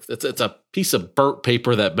 It's no proof. It's a piece of burnt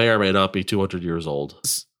paper that may or may not be 200 years old.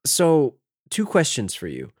 So, 2 questions for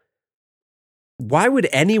you. Why would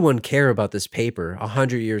anyone care about this paper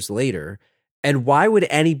 100 years later? And why would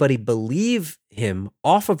anybody believe him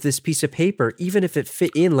off of this piece of paper, even if it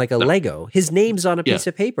fit in like a Lego? His name's on a piece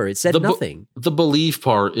of paper. It said nothing. The belief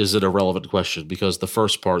part is an irrelevant question because the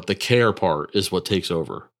first part, the care part, is what takes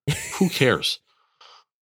over. Who cares?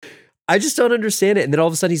 I just don't understand it. And then all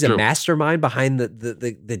of a sudden he's a mastermind behind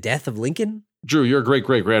the death of Lincoln? Drew, your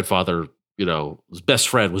great-great-grandfather, his best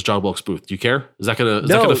friend was John Wilkes Booth. Do you care? Is that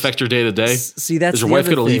gonna affect your day to day? See, that's is your wife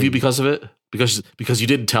gonna leave you because of it? Because you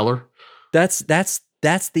didn't tell her? That's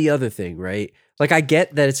the other thing, right? Like I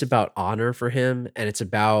get that it's about honor for him and it's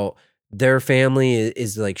about their family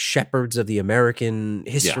is like shepherds of the American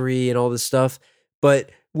history and all this stuff. But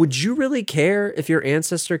would you really care if your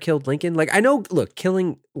ancestor killed Lincoln? Like I know, look,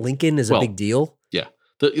 killing Lincoln is a big deal. Yeah.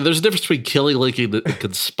 There's a difference between killing Lincoln and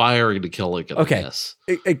conspiring to kill Lincoln. Okay. Yes.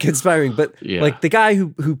 Conspiring, but like the guy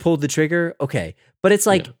who pulled the trigger, okay. But it's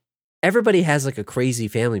like everybody has like a crazy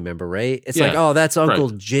family member, right? It's like, oh, that's Uncle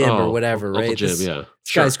Jim or whatever, right? Uncle Jim, this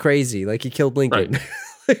guy's crazy. Like he killed Lincoln.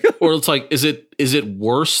 Right. Or it's like, is it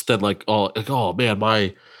worse than like, oh man,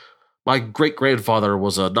 my great grandfather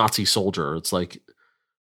was a Nazi soldier. It's like,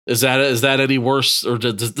 is that any worse, or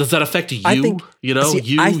does that affect you? I think,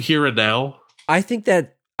 here and now. I think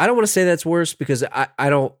that I don't want to say that's worse because I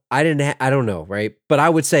don't know, right? But I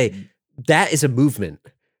would say that is a movement.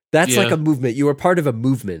 That's like a movement. You were part of a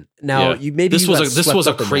movement. Now this was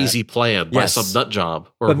a crazy plan by some nut job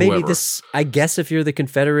or but whoever. Maybe this. I guess if you're the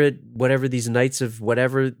Confederate, whatever these knights of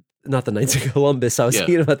whatever, not the Knights of Columbus. I was Yeah.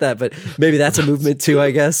 thinking about that, but maybe that's a movement too,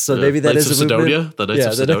 I guess. So maybe that Knights is of a movement. Sidonia? The Knights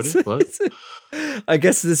of Sidonia? What? I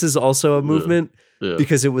guess this is also a movement Yeah.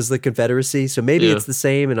 because it was the Confederacy. So maybe Yeah. it's the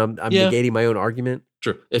same, and I'm Yeah. negating my own argument.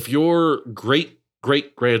 Sure. If your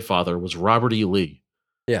great-great-grandfather was Robert E. Lee,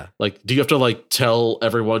 Yeah, like, do you have to like tell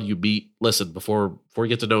everyone you meet, listen, before you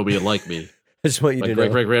get to know me and like me, I just want you my to know.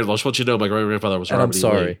 great-great-grandfather, I just want you to know my great-grandfather was And Robert I'm E.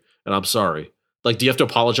 sorry. Lee. And I'm sorry. Like, do you have to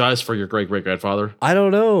apologize for your great-great-grandfather? I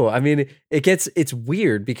don't know. I mean, it's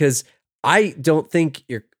weird because I don't think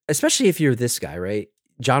especially if you're this guy, right?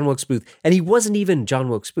 John Wilkes Booth. And he wasn't even John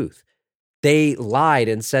Wilkes Booth. They lied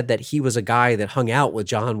and said that he was a guy that hung out with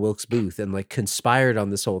John Wilkes Booth and like conspired on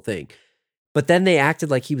this whole thing. But then they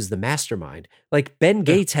acted like he was the mastermind. Like Ben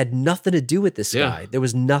Gates had nothing to do with this Yeah. guy. There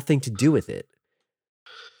was nothing to do with it.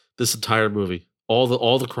 This entire movie, all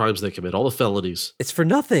the crimes they commit, all the felonies, It's for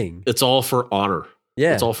nothing. it's all for honor.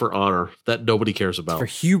 Yeah. It's all for honor that nobody cares about. For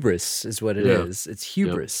hubris is what it Yeah. is. It's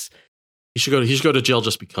hubris. He should go to jail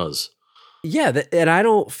just because. Yeah, and I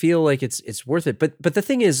don't feel like it's worth it. But the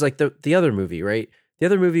thing is, like the other movie, right? The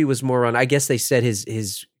other movie was more on. I guess they said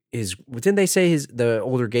his didn't they say the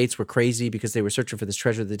older Gates were crazy because they were searching for this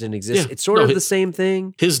treasure that didn't exist? Yeah. It's sort No, of the same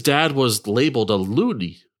thing. His dad was labeled a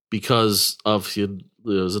loony because of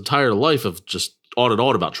his entire life of just on and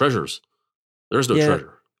on about treasures. There's no Yeah.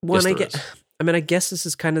 treasure. One, Yes, there is. I guess this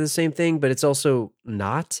is kind of the same thing, but it's also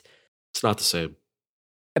not. It's not the same.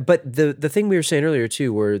 But the thing we were saying earlier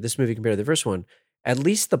too, where this movie compared to the first one, at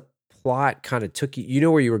least the plot kind of took you know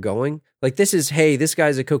where you were going. Like this is, hey, this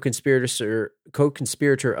guy's a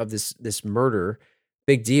co-conspirator of this murder,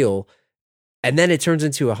 big deal, and then it turns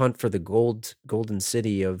into a hunt for the golden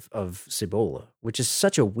city of Cibola, which is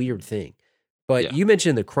such a weird thing. But Yeah. you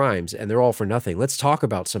mentioned the crimes, and they're all for nothing. Let's talk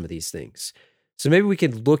about some of these things. So maybe we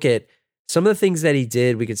could look at some of the things that he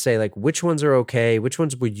did. We could say like which ones are okay, which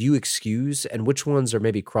ones would you excuse, and which ones are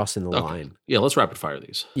maybe crossing the Okay. line. Yeah, let's rapid fire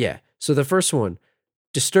these. Yeah. So the first one,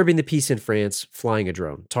 disturbing the peace in France, flying a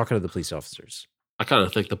drone, talking to the police officers. I kind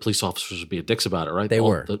of think the police officers would be dicks about it, right? They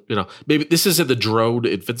were. Maybe this is in the drone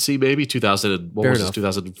infancy, maybe 2000. What Fair was enough. this?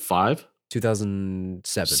 2005,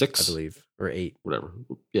 2007, Six? I believe, or 8. whatever.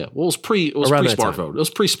 Yeah, well, it was Around pre that time. smartphone. It was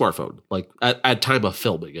pre smartphone, like at time of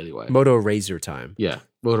filming, anyway. Moto Razor time. Yeah,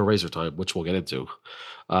 Motor Razor time, which we'll get into.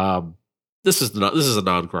 This is a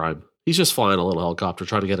non-crime. He's just flying a little helicopter,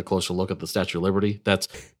 trying to get a closer look at the Statue of Liberty. That's,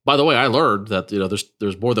 by the way, I learned that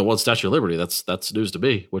there's more than one Statue of Liberty. That's news to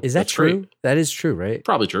me. Is that that's true? great. That is true, right?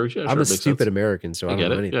 Probably true. Yeah, I'm sure, a it makes stupid sense. American, so I I don't get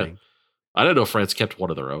know it, yeah. anything. I didn't know France kept one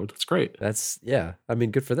of their own. That's great. That's, yeah. I mean,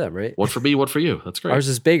 good for them, right? One for me, one for you. That's great. Ours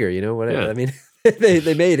is bigger, whatever. Yeah. I mean,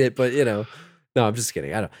 they made it, but no, I'm just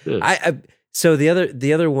kidding. I don't. Yeah. So the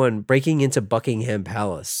other one, breaking into Buckingham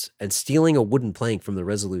Palace and stealing a wooden plank from the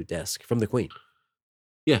Resolute desk from the Queen.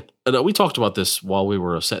 Yeah, and we talked about this while we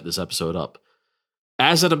were setting this episode up.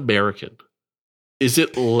 As an American, is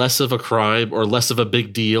it less of a crime or less of a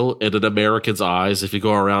big deal in an American's eyes if you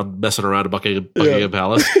go around messing around at Buckingham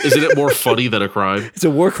Palace? Isn't it more funny than a crime? It's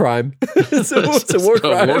a war crime. it's a war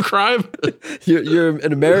crime. A war crime? You're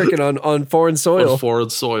an American on foreign soil. On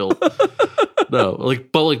foreign soil. No,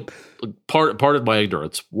 pardon my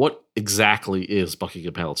ignorance. What exactly is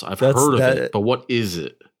Buckingham Palace? I've heard of it, but what is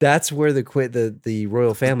it? That's where the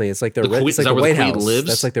royal family. It's like their The Queen- it's like is that the where the White Queen House. lives?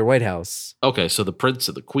 That's like their White House. Okay, so the prince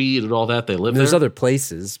and the queen and all that, they live There's there? other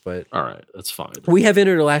places, but All right, that's fine. we have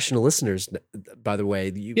international listeners. By the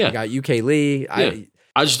way, you Yeah. got UK Lee. Yeah.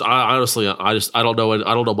 I honestly don't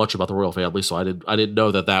know much about the royal family, so I didn't know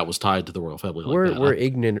that was tied to the royal family. Like We're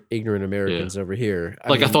ignorant Americans over here.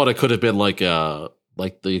 I thought it could have been like the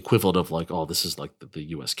equivalent of like, oh, this is like the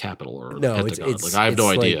U.S. Capitol or the no, Pentagon. it's I have no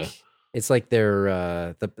like- idea. It's like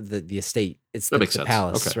their the estate. It's That the, makes the sense.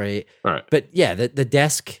 palace, Okay. right? All right, But yeah, the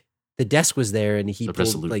desk was there, and he The pulled,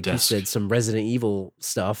 Resolute like desk. you said, some Resident Evil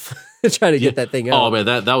stuff, trying to get that thing out. Oh man,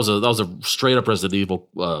 that was a straight up Resident Evil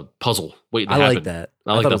puzzle waiting to I happen. like that.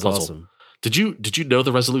 I like thought that it was puzzle. awesome. Did you know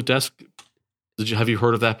the Resolute desk? Have you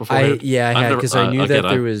heard of that before? I had because I knew that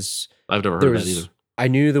there was. I've never heard There of that was. either. I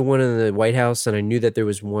knew the one in the White House, and I knew that there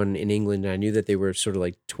was one in England, and I knew that they were sort of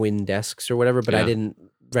like twin desks or whatever, but I Yeah. didn't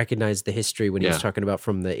recognize the history when he was Yeah. talking about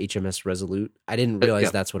from the HMS Resolute. I didn't realize Yeah.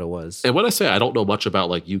 that's what it was. And when I say I don't know much about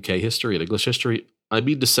like UK history and English history, I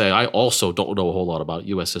mean to say I also don't know a whole lot about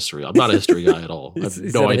US history. I'm not a history guy at all. I have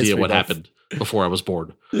He's no not a idea history what buff. happened before I was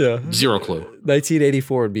born. Yeah. Zero clue.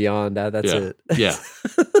 1984 and beyond. That's Yeah. it. Yeah.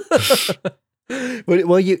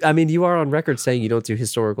 Well, you are on record saying you don't do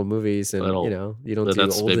historical movies, and I don't. you don't And do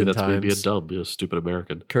that's olden me times, being dumb, stupid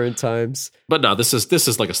American. current times. But no, this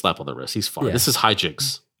is like a slap on the wrist. He's fine. Yeah. This is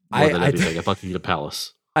hijinks more than anything at Buckingham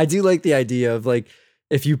Palace. I do like the idea of like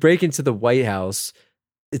if you break into the White House,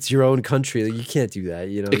 it's your own country. Like, you can't do that.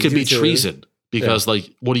 You know, It could You be do treason because, like,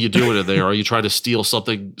 what are you doing in there? Are you trying to steal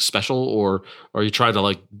something special, or are you trying to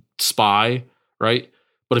like spy? Right.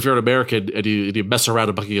 But if you're an American and you mess around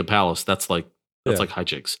in Buckingham Palace, that's like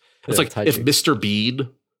hijinks. It's like it's if hijinks. Mr. Bean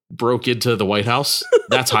broke into the White House,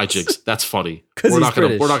 that's hijinks. That's funny. 'Cause he's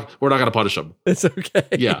British. We're not gonna punish him. It's okay.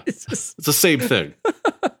 Yeah. It's just- It's the same thing.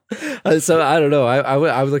 so I don't know. I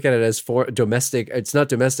would look at it as domestic. It's not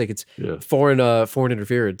domestic. It's Yeah. foreign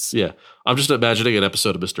interference. Yeah. I'm just imagining an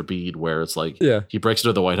episode of Mr. Bean where it's like Yeah. he breaks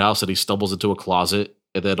into the White House and he stumbles into a closet,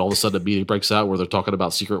 and then all of a sudden a meeting breaks out where they're talking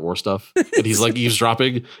about Secret War stuff. And he's like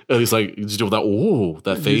eavesdropping, and he's like he's doing that, ooh,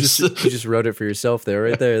 that face. You just wrote it for yourself there,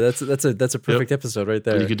 right there. That's a perfect episode right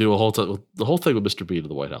there. You could do the whole thing with Mr. Bean in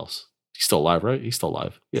the White House. He's still alive, right? He's still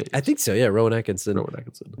alive. Yeah. I think so. Yeah, Rowan Atkinson. Rowan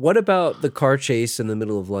Atkinson. What about the car chase in the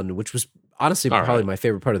middle of London, which was honestly All probably right. my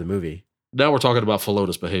favorite part of the movie? Now we're talking about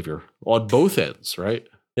felonious behavior on both ends, right?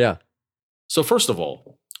 Yeah. So first of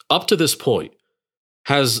all, up to this point,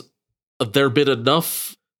 has there been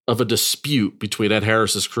enough of a dispute between Ed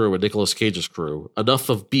Harris's crew and Nicolas Cage's crew, enough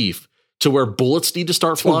of beef to where bullets need to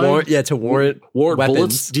start flying? To warrant Warrant bullets?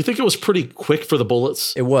 weapons. Do you think it was pretty quick for the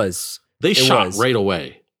bullets? It was. They shot was. right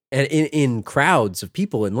away. And in crowds of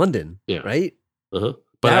people in London. Yeah. Right? Uh-huh.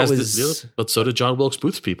 That But was- but so did John Wilkes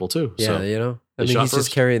Booth's people too. Yeah, So. you know. I they mean, shot he's just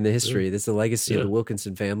first. carrying the history. That's the legacy of Yeah. the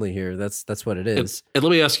Wilkinson family here. That's what it is. And let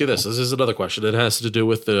me ask you this. This is another question. It has to do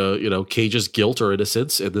with Cage's guilt or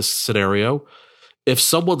innocence in this scenario. If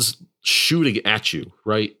someone's shooting at you,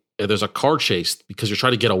 right, and there's a car chase because you're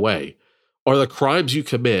trying to get away, are the crimes you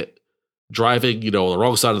commit driving, on the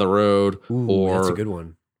wrong side of the road Ooh, or that's a good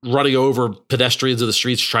one. running over pedestrians in the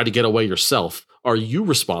streets trying to get away yourself? Are you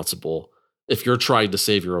responsible if you're trying to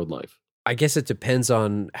save your own life? I guess it depends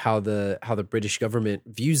on how the British government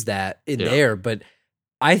views that in Yeah. there, but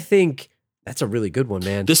I think that's a really good one,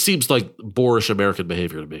 man. This seems like boorish American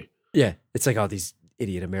behavior to me. Yeah, it's like all these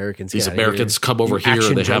idiot Americans. These get outta Americans here. come over You here and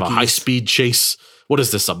action they have a junkies. high-speed chase. What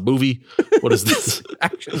is this, a movie? What is this?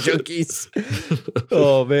 Action junkies.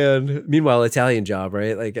 Oh man. Meanwhile, Italian Job,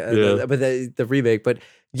 right? Like, Yeah. but the remake. But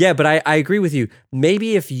yeah, but I agree with you.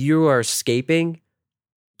 Maybe if you are escaping,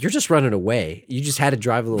 you're just running away. You just had to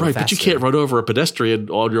drive a little Right, faster. but you can't run over a pedestrian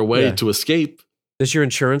on your way Yeah. to escape. Does your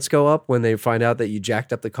insurance go up when they find out that you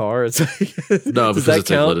jacked up the car? It's like, No, does because that it's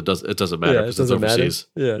count? England. It doesn't matter Yeah, it because it's doesn't matter. overseas.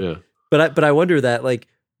 Yeah. Yeah. But I wonder that like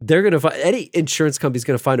they're gonna find any insurance company's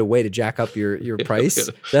gonna find a way to jack up your price.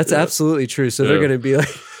 That's Yeah. absolutely true. So they're Yeah. gonna be like,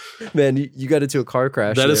 man, you got into a car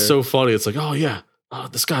crash. That is there." so funny. It's like, oh yeah,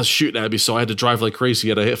 this guy's shooting at me, so I had to drive like crazy.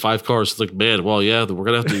 And I hit 5 cars. It's like, man, well, yeah, we're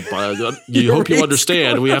gonna have to. You Your hope you rate's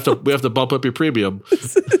understand. We have to bump up your premium. in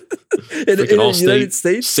Freaking the all United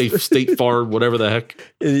States. State Farm, whatever the heck.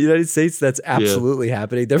 In the United States, that's absolutely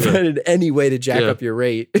happening. They're Yeah. finding any way to jack Yeah. up your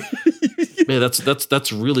rate. Man,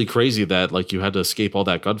 that's really crazy that like you had to escape all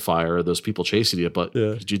that gunfire and those people chasing you, but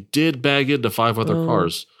Yeah. you did bag into 5 other Oh.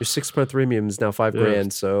 cars. Your 6-month premium is now $5 Yeah.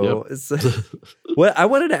 grand. So it's well, I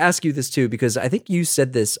wanted to ask you this too, because I think you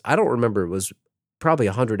said this, I don't remember, it was probably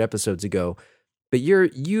 100 episodes ago, but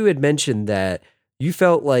you had mentioned that you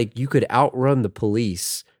felt like you could outrun the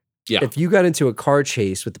police Yeah. if you got into a car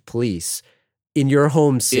chase with the police in your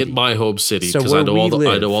home city. In my home city, So because where I know we I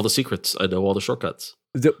live. know all the secrets. I know all the shortcuts.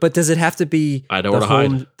 But does it have to be I know where to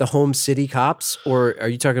hide. the home city cops, or are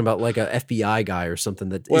you talking about like a FBI guy or something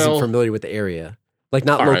that Well, not familiar with the area? Like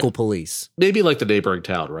not all local right. police. Maybe like the neighboring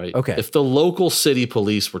town, right? Okay. If the local city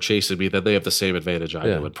police were chasing me, then they have the same advantage I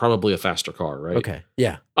Yeah. do, and probably a faster car, right? Okay.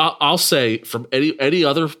 Yeah. I'll say from any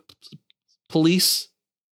other police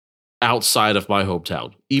outside of my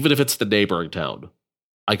hometown, even if it's the neighboring town,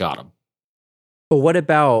 I got them. But what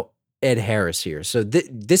about Ed Harris here? So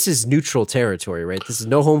this is neutral territory, right? This is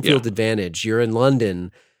no home field advantage. You're in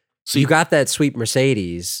London. So You got that sweet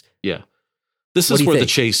Mercedes. yeah. This What is do you where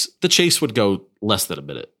think? the chase would go less than a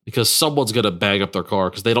minute because someone's going to bag up their car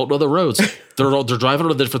because they don't know the roads. they're driving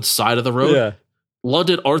on a different side of the road.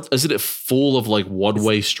 London isn't it full of like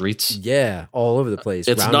one-way streets? Yeah. All over the place.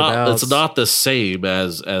 It's Roundabouts. not the same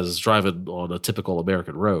as driving on a typical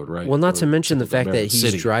American road, right? Well, not Or to mention the typical fact that American he's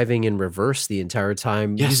city. driving in reverse the entire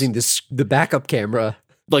time Yes. using the backup camera.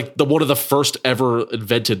 like one of the first ever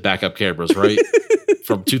invented backup cameras, right?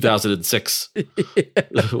 From 2006.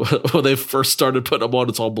 When they first started putting them on,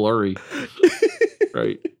 it's all blurry.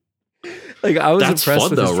 Right. Like I was That's impressed fun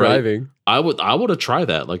with his though, right? driving. I want to try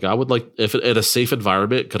that. Like I would like if in a safe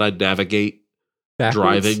environment, could I navigate Backwards.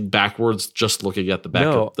 driving backwards just looking at the back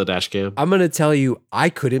No. of the dash cam? I'm going to tell you, I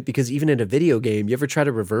couldn't because even in a video game, you ever try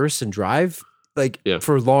to reverse and drive?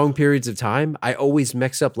 for long periods of time, I always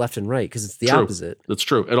mix up left and right because it's the True. opposite. That's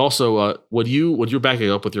true. And also, when you're backing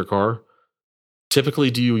up with your car,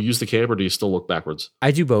 typically, do you use the camera or do you still look backwards?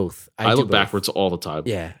 I do both. I look backwards all the time.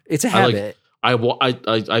 Yeah, it's a habit.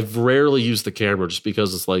 I've rarely used the camera just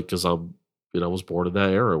because it's because I'm, I was born in that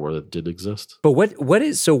era where it didn't exist. But what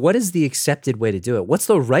is the accepted way to do it? What's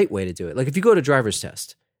the right way to do it? Like if you go to driver's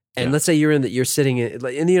test, and let's say you're sitting in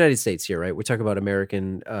the United States here, right? We're talking about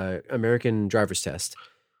American driver's test.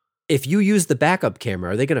 If you use the backup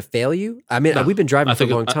camera, are they going to fail you? I mean, we've been driving for a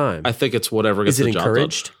long time. I think it's whatever gets the job done. Is it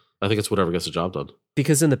encouraged? I think it's whatever gets the job done.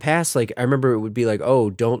 Because in the past, I remember it would be like, oh,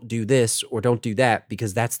 don't do this or don't do that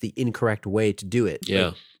because that's the incorrect way to do it.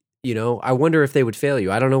 Yeah. I wonder if they would fail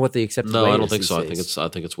you. I don't know what the accepted way is. No, I don't think so. I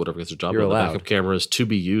think it's whatever gets the job done. The backup camera is to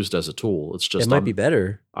be used as a tool. It's just it might be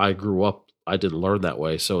better. I grew up. I didn't learn that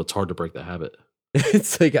way, so it's hard to break the habit.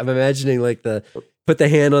 It's like I'm imagining put the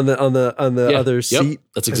hand on the other seat.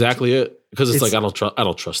 That's exactly it. Because it's like I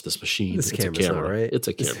don't trust this machine. This it's a camera, right? It's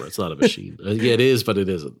a camera. It's not a machine. Yeah, it is, but it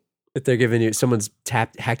isn't. If they're giving you someone's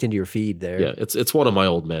hacked into your feed there. Yeah, it's one of my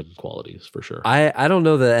old man qualities for sure. I don't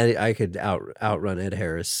know that I could outrun Ed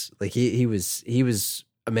Harris. Like he was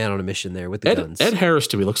a man on a mission there with the guns. Ed Harris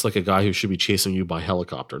to me looks like a guy who should be chasing you by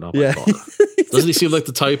helicopter, not by car. Doesn't he seem like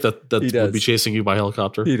the type that would be chasing you by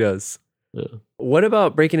helicopter? He does. Yeah. What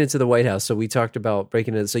about breaking into the White House? So we talked about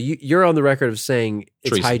breaking in. So you're on the record of saying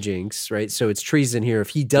it's treason. Hijinks, right? So it's treason here. If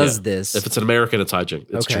he does this. If it's an American, it's hijink.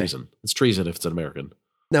 It's treason. It's treason if it's an American.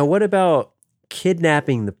 Now, what about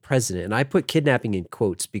kidnapping the president? And I put kidnapping in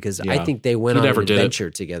quotes because I think they went on an adventure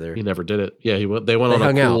together. He never did it. Yeah, they went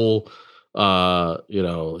on a cool,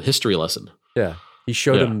 history lesson. Yeah, he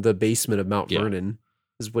showed him the basement of Mount Vernon.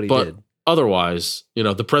 Is what he did. Otherwise,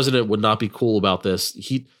 the president would not be cool about this.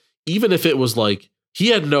 Even if it was he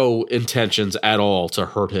had no intentions at all to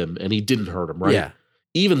hurt him, and he didn't hurt him, right? Yeah.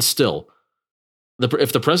 Even still,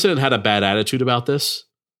 if the president had a bad attitude about this,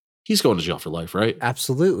 he's going to jail for life, right?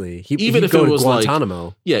 Absolutely. Even if it was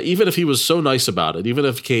Guantanamo. Even if he was so nice about it, even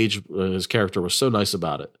if Cage, his character, was so nice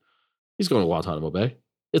about it, he's going to Guantanamo Bay.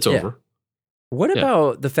 It's over. What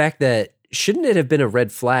about the fact that shouldn't it have been a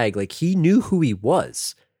red flag? Like he knew who he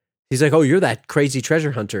was. He's like, oh, you're that crazy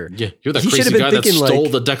treasure hunter. Yeah, you're that crazy guy that stole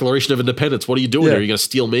the Declaration of Independence. What are you doing there? Are you going to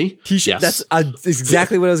steal me? Yes. That's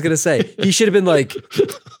exactly what I was going to say. He should have been like,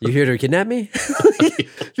 you here to kidnap me?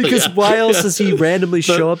 Because why else does he randomly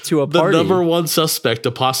show up to a party? The number one suspect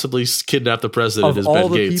to possibly kidnap the president is Ben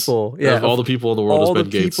Gates. Of all the people in the world is Ben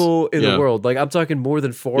Gates. All the people in the world. Like I'm talking more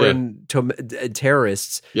than foreign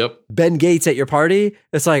terrorists. Yep. Ben Gates at your party?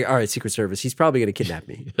 It's like, all right, Secret Service. He's probably going to kidnap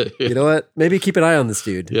me. You know what? Maybe keep an eye on this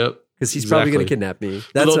dude. Yep. Because he's probably going to kidnap me.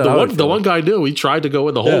 That's the one guy knew. He tried to go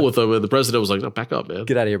in the hole with him, and the president was like, "No, back up, man.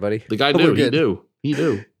 Get out of here, buddy." The guy knew. He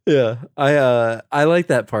knew. Yeah, I like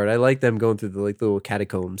that part. I like them going through the little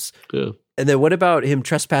catacombs. Yeah. And then what about him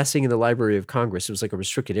trespassing in the Library of Congress? It was like a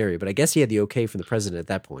restricted area, but I guess he had the okay from the president at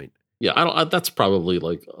that point. Yeah, that's probably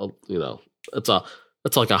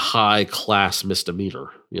it's like a high class misdemeanor,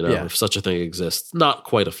 if such a thing exists. Not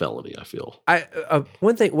quite a felony, I feel.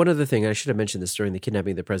 One other thing, I should have mentioned this during the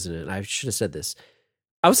kidnapping of the president. I should have said this.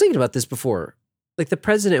 I was thinking about this before. Like the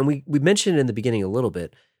president, and we mentioned it in the beginning a little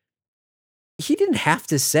bit. He didn't have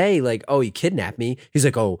to say like, "Oh, you kidnapped me." He's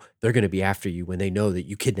like, "Oh, they're going to be after you when they know that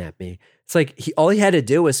you kidnapped me." It's like all he had to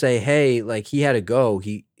do was say, "Hey, like he had to go.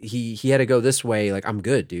 He had to go this way. Like I'm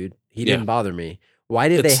good, dude. He didn't bother me." Why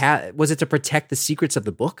did they have? Was it to protect the secrets of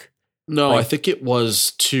the book? No, I think it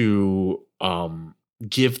was to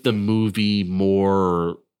give the movie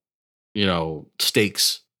more,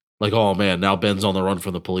 stakes. Like, oh man, now Ben's on the run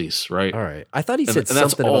from the police, right? All right. I thought he said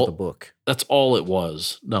something about the book. That's all it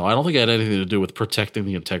was. No, I don't think it had anything to do with protecting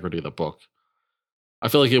the integrity of the book. I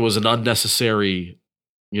feel like it was an unnecessary,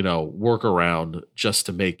 workaround just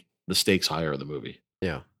to make the stakes higher in the movie.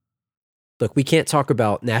 Yeah. Look, we can't talk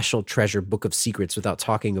about National Treasure Book of Secrets without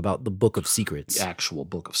talking about the Book of Secrets. The actual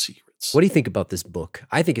Book of Secrets. What do you think about this book?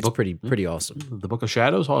 I think it's pretty awesome. The Book of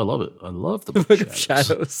Shadows? Oh, I love it. I love the Book of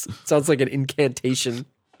Shadows. Sounds like an incantation.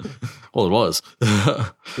 Well, it was.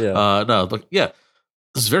 No, but yeah,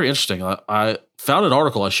 this is very interesting. I found an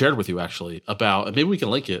article I shared with you actually about, and maybe we can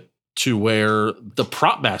link it, to where the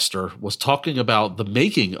prop master was talking about the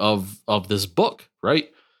making of this book, right?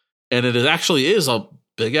 And it actually is a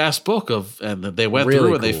big ass book and they went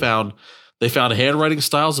through and they found handwriting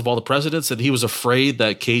styles of all the presidents, and he was afraid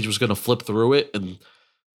that Cage was going to flip through it and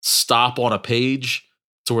stop on a page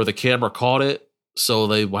to where the camera caught it, so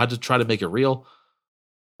they had to try to make it real.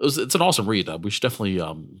 it's an awesome read. We should definitely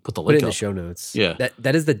put the Put link it in up. the show notes. Yeah.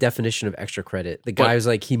 That is the definition of extra credit. The guy was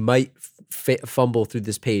like, he might fumble through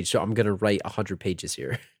this page, so I'm going to write 100 pages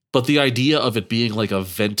here. But the idea of it being like a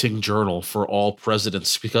venting journal for all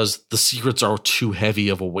presidents because the secrets are too heavy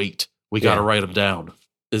of a weight, we got to write them down,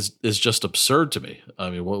 is just absurd to me. I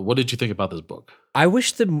mean, what did you think about this book? I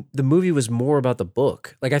wish the movie was more about the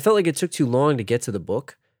book. Like, I felt like it took too long to get to the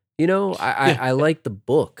book. You know, I like the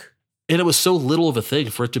book. And it was so little of a thing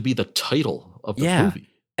for it to be the title of the movie.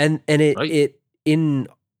 And it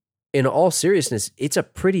in all seriousness, it's a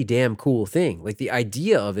pretty damn cool thing. Like, the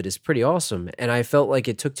idea of it is pretty awesome. And I felt like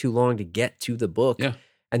it took too long to get to the book. Yeah.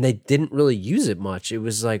 And they didn't really use it much. It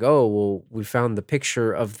was like, oh, well, we found the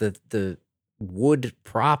picture of the wood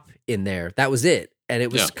prop in there. That was it. And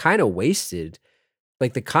it was kind of wasted.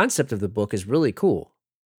 Like, the concept of the book is really cool.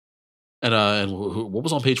 And what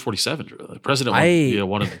was on page 47? Drew? The president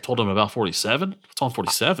told him about 47. What's on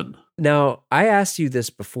 47? Now, I asked you this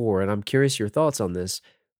before, and I'm curious your thoughts on this.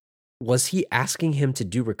 Was he asking him to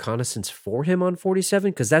do reconnaissance for him on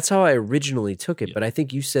 47? Because that's how I originally took it. Yeah. But I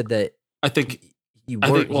think you said that.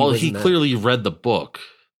 He clearly read the book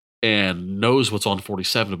and knows what's on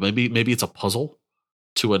 47. Maybe it's a puzzle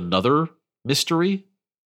to another mystery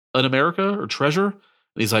in America or treasure.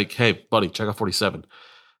 And he's like, hey, buddy, check out 47.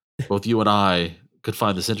 Both you and I could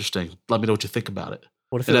find this interesting. Let me know what you think about it.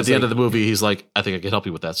 And at the end of the movie, he's like, I think I can help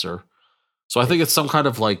you with that, sir. So I think it's some kind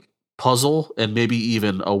of like puzzle and maybe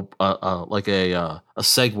even a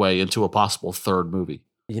segue into a possible third movie.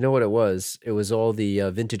 You know what it was? It was all the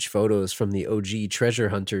vintage photos from the OG treasure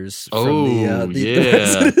hunters. From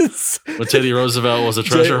the when Teddy Roosevelt was a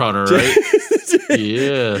treasure hunter, right?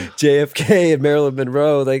 Yeah. JFK and Marilyn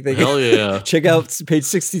Monroe. Hell yeah. Check out page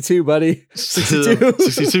 62, buddy.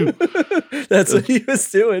 62. That's what he was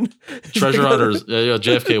doing. Treasure hunters. Yeah,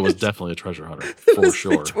 JFK was definitely a treasure hunter for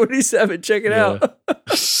sure. 27. Check it out.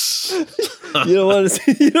 You don't want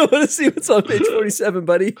to see what's on page 47,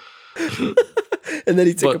 buddy. And then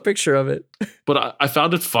he took a picture of it. But I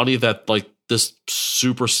found it funny that like this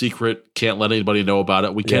super secret, can't let anybody know about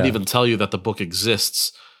it. We can't even tell you that the book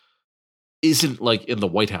exists. Isn't like in the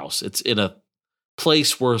White House. It's in a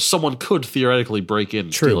place where someone could theoretically break in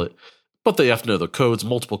and steal it. But they have to know the codes,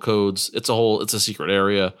 multiple codes. It's a secret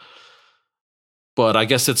area. But I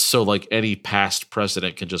guess it's so like any past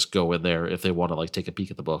president can just go in there if they want to like take a peek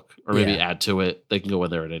at the book or maybe add to it. They can go in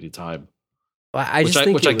there at any time. Well,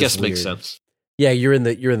 which I guess makes sense. Yeah, you're in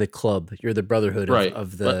the club. You're the brotherhood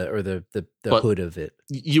of the hood of it.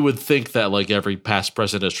 You would think that like every past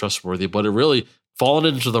president is trustworthy, but it really fallen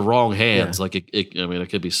into the wrong hands. Yeah. Like it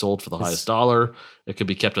could be sold for the highest dollar. It could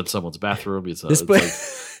be kept in someone's bathroom. I was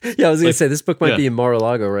gonna say this book might be in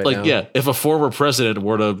Mar-a-Lago right now. Yeah, if a former president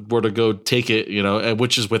were to go take it, and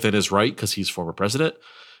which is within his right because he's former president,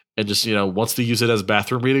 and just wants to use it as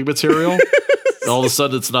bathroom reading material. And all of a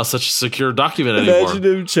sudden, it's not such a secure document anymore. Imagine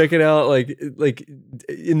him checking out like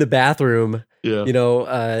in the bathroom.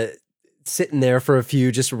 Yeah, sitting there for a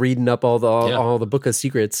few, just reading up all the book of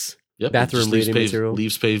secrets. Yep, bathroom reading material.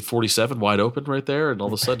 Leaves page 47 wide open right there, and all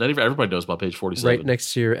of a sudden, everybody knows about page 47. Right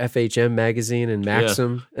next to your FHM magazine and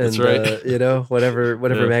Maxim, that's and right.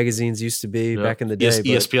 Whatever magazines used to be back in the day.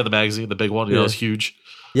 ESPN, the magazine, the big one, it was huge.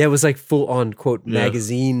 Yeah, it was like full on quote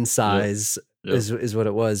magazine size is what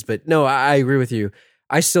it was. But no, I agree with you.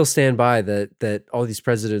 I still stand by that all these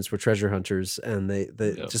presidents were treasure hunters, and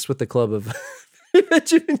they just with the club of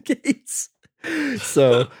Benjamin Gates.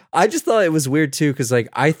 So I just thought it was weird too, because like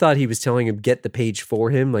I thought he was telling him get the page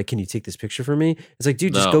for him. Like, can you take this picture for me? It's like,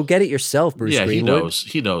 dude, just go get it yourself, Bruce. Yeah, Greenwood.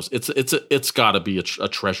 He knows. It's got to be a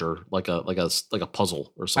treasure, like a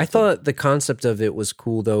puzzle or something. I thought the concept of it was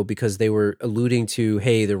cool though, because they were alluding to,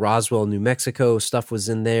 hey, the Roswell, New Mexico stuff was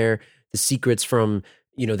in there. The secrets from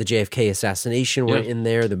the JFK assassination were in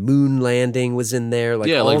there. The moon landing was in there.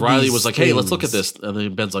 Like Riley was like, hey, let's look at this, and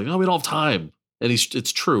then Ben's like, no, we don't have time. And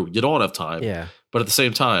it's true. You don't have time. Yeah. But at the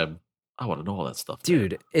same time, I want to know all that stuff.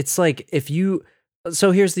 Dude, it's like so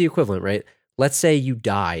here's the equivalent, right? Let's say you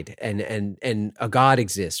died and a God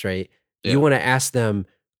exists, right? Yeah. You want to ask them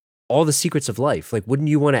all the secrets of life. Like, wouldn't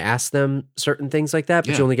you want to ask them certain things like that?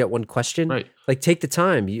 But you only get one question. Right. Like, take the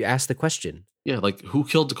time. You ask the question. Yeah. Like, who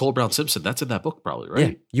killed Nicole Brown Simpson? That's in that book probably, right?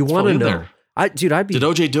 Yeah. You want to know. Did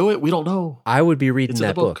OJ do it? We don't know. I would be reading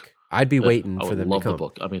that book. I'd be waiting for them to come. The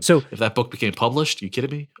book. I mean, so if that book became published, you kidding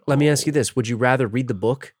me? Let me ask you this. Would you rather read the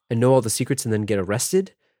book and know all the secrets and then get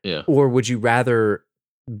arrested? Yeah. Or would you rather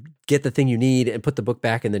get the thing you need and put the book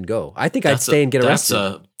back and then go? I think I'd stay and get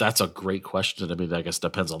arrested. That's a great question. I mean, I guess it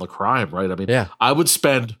depends on the crime, right? I mean, yeah. I would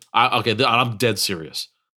spend, I'm dead serious.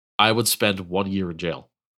 I would spend 1 year in jail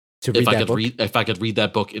To read that book? If I could read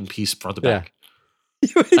that book in peace front to back.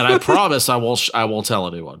 And I promise I won't tell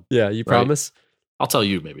anyone. Yeah, you promise? I'll tell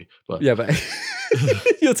you maybe. But yeah, but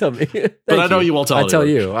you'll tell me. But I know you won't tell anyone. I'll tell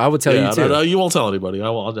you. I will tell you too. No, you won't tell anybody. I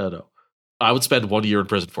won't. No. I would spend 1 year in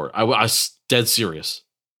prison for it. I dead serious.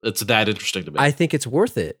 It's that interesting to me. I think it's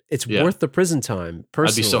worth it. It's worth the prison time.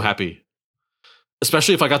 Personally, I'd be so happy,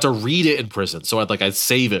 especially if I got to read it in prison. So I'd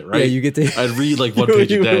save it, right? Yeah, you get to. I'd read like one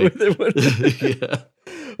page a day. Yeah.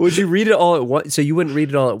 Would you read it all at once? So you wouldn't read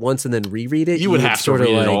it all at once and then reread it? You would have to read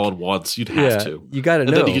it all at once. You'd have to. You got to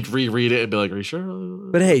know. And then you could reread it and be like, "Are you sure?"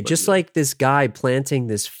 But hey, just like this guy planting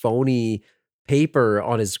this phony paper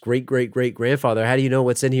on his great grandfather, how do you know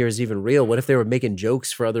what's in here is even real? What if they were making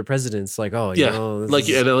jokes for other presidents? Like, oh, yeah, you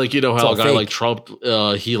know how a guy fake. like Trump,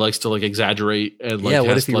 he likes to like exaggerate and like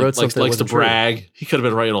what if he wrote something likes to true? brag? He could have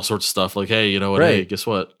been writing all sorts of stuff like, hey, you know what? Right. Hey, guess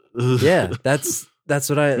what? Yeah, that's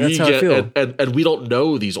how I feel. And we don't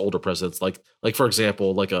know these older presidents. Like for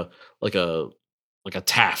example, like a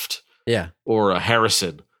Taft, yeah, or a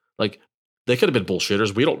Harrison. Like they could have been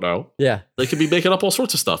bullshitters. We don't know. Yeah, they could be making up all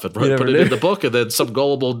sorts of stuff and put it in the book, and then some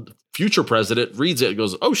gullible future president reads it and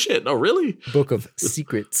goes, "Oh shit, no, really? Book of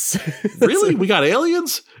secrets? Really? We got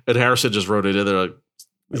aliens?" And Harrison just wrote it in there. Like,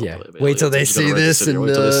 wait till they see this in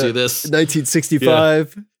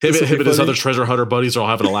 1965. Him and his other treasure hunter buddies are all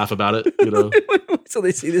having a laugh about it. You know, wait till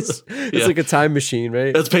they see this. It's like a time machine,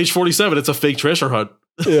 right? That's page 47. It's a fake treasure hunt.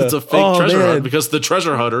 Yeah. It's a fake treasure hunt because the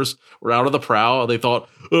treasure hunters were out on the prowl and they thought,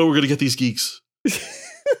 "Oh, we're gonna get these geeks."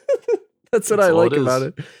 That's what I like about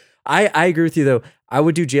it. I agree with you though. I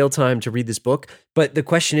would do jail time to read this book, but the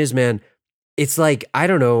question is, man, it's like I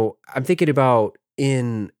don't know. I'm thinking about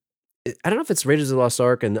I don't know if it's Raiders of the Lost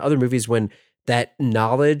Ark and the other movies when that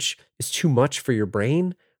knowledge is too much for your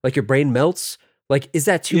brain, like your brain melts. Like, is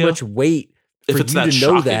that too much weight for you to know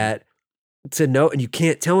shocking. that, to know, and you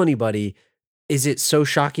can't tell anybody? Is it so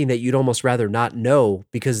shocking that you'd almost rather not know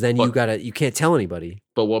because then you can't tell anybody?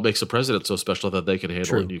 But what makes a president so special that they can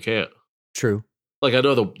handle it and you can't? True. Like I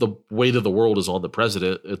know the weight of the world is on the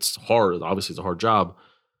president. It's hard. Obviously, it's a hard job,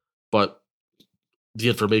 but the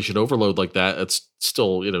information overload like that, it's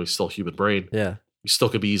still, he's still a human brain. Yeah. He still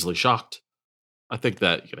could be easily shocked. I think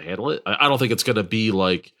that you can handle it. I don't think it's going to be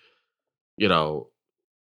like,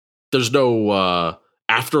 there's no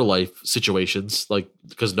afterlife situations, like,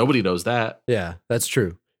 because nobody knows that. Yeah, that's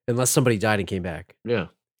true. Unless somebody died and came back. Yeah.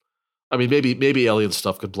 I mean, maybe alien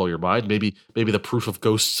stuff could blow your mind. Maybe the proof of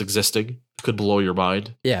ghosts existing could blow your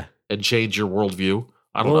mind. Yeah. And change your worldview.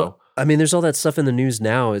 I don't know. I mean, there's all that stuff in the news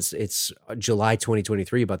now. It's July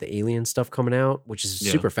 2023 about the alien stuff coming out, which is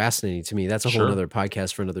super fascinating to me. That's a whole other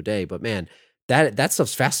podcast for another day. But man, that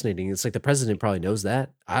stuff's fascinating. It's like the president probably knows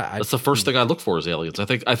that. That's the first thing I look for is aliens. I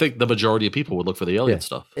think the majority of people would look for the alien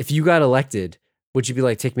stuff. If you got elected, would you be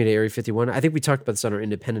like, take me to Area 51? I think we talked about this on our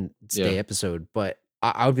Independence Day episode, but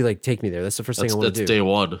I would be like, take me there. That's the first thing I want to do. That's day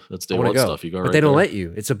one. That's day one stuff. You go, but they don't let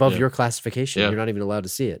you. It's above your classification. You're not even allowed to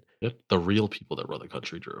see it. Yep. The real people that run the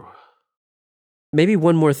country, Drew. Maybe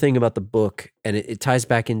one more thing about the book, and it ties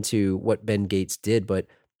back into what Ben Gates did, but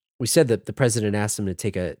we said that the president asked him to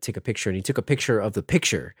take a picture, and he took a picture of the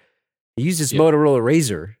picture. He used his Motorola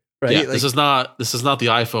Razr, right? Yeah, this is not the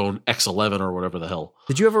iPhone X11 or whatever the hell.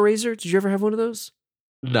 Did you have a Razr? Did you ever have one of those?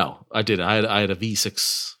 No, I didn't. I had a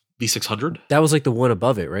V600. That was like the one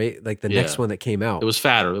above it, right? Like the next one that came out. It was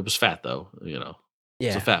fatter. It was fat though. Yeah,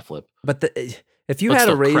 it's a fat flip. But if you had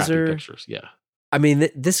a Razr, pictures, I mean,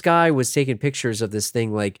 this guy was taking pictures of this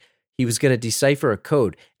thing like he was going to decipher a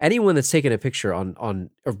code. Anyone that's taken a picture on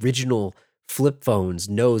original flip phones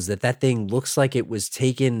knows that thing looks like it was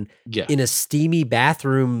taken in a steamy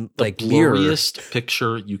bathroom, like mirror. The blurriest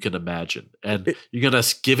picture you can imagine. And you're going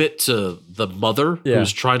to give it to the mother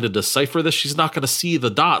who's trying to decipher this. She's not going to see the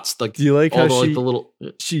dots. Like, do you like how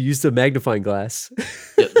she used a magnifying glass?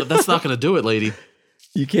 That's not going to do it, lady.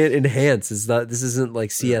 You can't enhance. This isn't like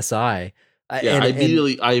CSI.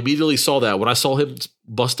 I immediately saw that when I saw him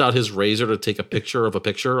bust out his Razr to take a picture of a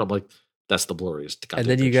picture. I'm like, that's the blurriest. And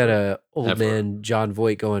then you got a old man John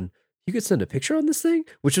Voight going, "You could send a picture on this thing,"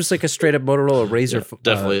 which was like a straight up Motorola Razr commercial.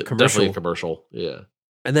 Definitely a commercial. Yeah.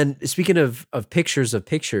 And then speaking of pictures,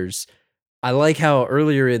 I like how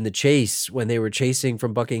earlier in the chase when they were chasing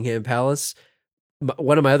from Buckingham Palace,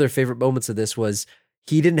 one of my other favorite moments of this was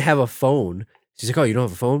he didn't have a phone. She's like, "Oh, you don't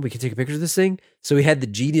have a phone? We can take a picture of this thing." So he had the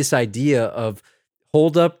genius idea of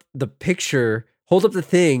hold up the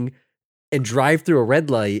thing and drive through a red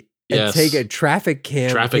light and take a traffic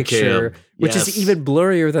cam picture, which is even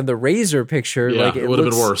blurrier than the Razr picture. Yeah, like it would have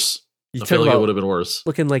been worse. I feel like it would have been worse.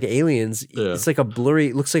 Looking like aliens. Yeah. It's like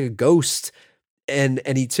looks like a ghost. and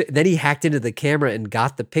then he hacked into the camera and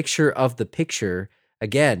got the picture of the picture.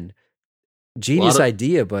 Again, genius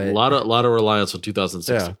idea, but a lot of reliance on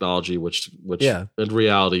 2006 Yeah. technology, which Yeah. in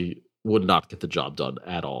reality would not get the job done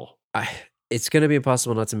at all. It's going to be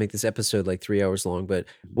impossible not to make this episode like 3 hours long, but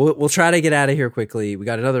we'll try to get out of here quickly. We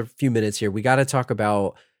got another few minutes here. We got to talk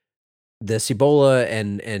about the Cibola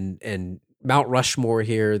and Mount Rushmore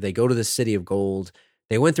here. They go to the City of Gold.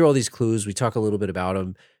 They went through all these clues. We talk a little bit about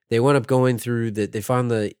them. They wound up going through they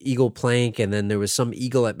found the eagle plank, and then there was some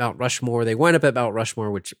eagle at Mount Rushmore. They wind up at Mount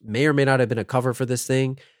Rushmore, which may or may not have been a cover for this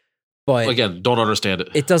thing. But Again, don't understand it.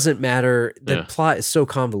 it doesn't matter. The Yeah. plot is so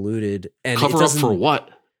convoluted. And Cover it up doesn't- for what?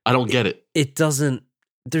 I don't get it. It doesn't,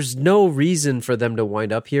 there's no reason for them to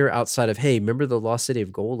wind up here outside of, hey, remember the Lost City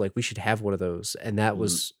of Gold? Like, we should have one of those. And that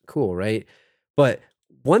was cool, right? But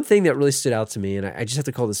one thing that really stood out to me, and I just have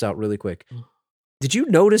to call this out really quick. Did you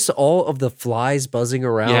notice all of the flies buzzing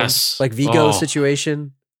around? Yes. Like Vigo Oh.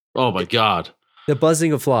 situation? Oh my God. The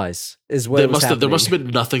buzzing of flies is what There was must have happening. been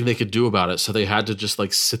nothing they could do about it, so they had to just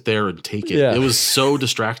like sit there and take it. Yeah. It was so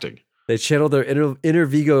distracting. They channeled their inner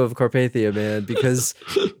Vigo of Carpathia, man, because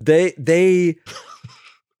they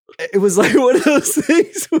it was like one of those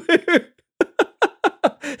things where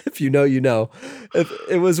if you know, you know. If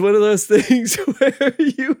it was one of those things where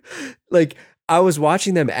you like I was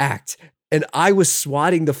watching them act and I was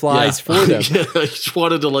swatting the flies for them. Yeah, I just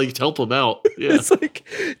wanted to like help them out. Yeah. It's like,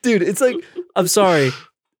 dude, it's like, I'm sorry.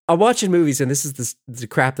 I'm watching movies and this is the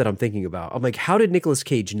crap that I'm thinking about. I'm like, how did Nicolas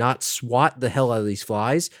Cage not swat the hell out of these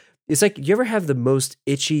flies? It's like, you ever have the most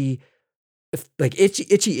itchy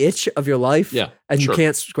itch of your life? Yeah, And sure. you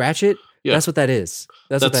can't scratch it? Yeah. That's what that is.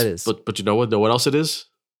 That's what that is. But you know what? Know what else it is?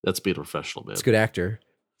 That's being a professional, man. It's a good actor.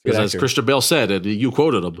 Because as Christian Bale said, and you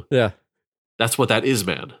quoted him, Yeah. that's what that is,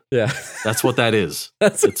 man. Yeah. That's what that is.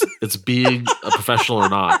 That's It's being a professional or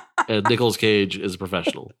not. And Nicolas Cage is a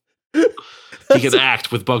professional. He can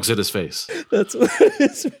act with bugs in his face. That's what it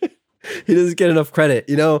is. He doesn't get enough credit,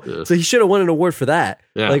 you know? Yeah. So he should have won an award for that.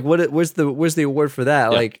 Yeah. Like where's the award for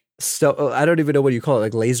that? Yeah. Like I don't even know what you call it,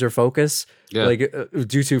 like laser focus. Yeah. Like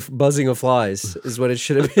due to buzzing of flies is what it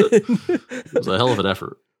should have been. It was a hell of an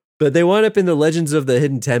effort. But they wound up in the Legends of the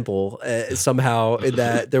Hidden Temple somehow. In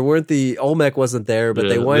that there weren't the Olmec wasn't there, but Yeah,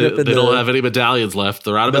 they wind up in they don't have any medallions left.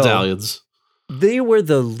 They're out of No. medallions. They were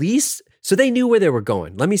the least. So they knew where they were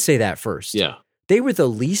going. Let me say that first. Yeah. They were the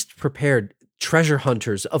least prepared treasure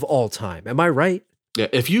hunters of all time. Am I right? Yeah.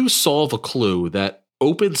 If you solve a clue that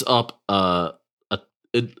opens up a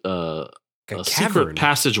Cavern. secret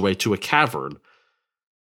passageway to a cavern,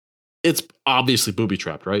 it's obviously booby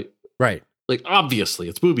trapped, right? Right. Like, obviously,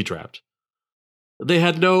 it's booby trapped. They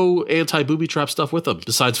had no anti-booby trap stuff with them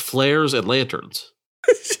besides flares and lanterns.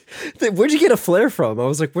 Where'd you get a flare from? I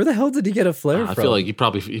was like, where the hell did he get a flare I from? feel like he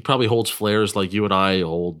probably holds flares like you and I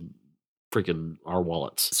hold freaking our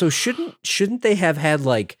wallets. So shouldn't they have had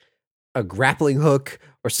like a grappling hook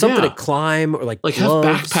or something Yeah. to climb or like Like gloves?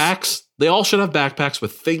 have backpacks. They all should have backpacks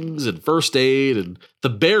with things and first aid and the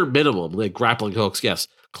bare minimum, like grappling hooks, yes,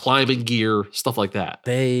 climbing gear, stuff like that.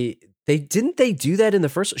 They didn't they do that in the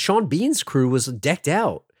first? Sean Bean's crew was decked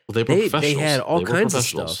out. Well, they were They professionals. had all They were kinds of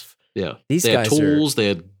professionals. stuff. Yeah, These they had guys are- tools. They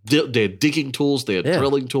had digging tools. They had Yeah.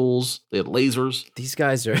 drilling tools. They had lasers. These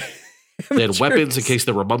guys are They had weapons in amateurs. case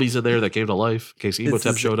there were mummies in there that came to life. In case This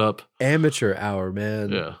Emotep is- showed up. Amateur hour,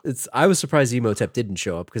 man. Yeah. I was surprised Emotep didn't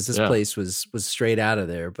show up because this Yeah. place was straight out of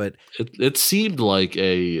there. But It seemed like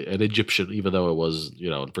an Egyptian, even though it was in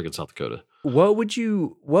freaking South Dakota.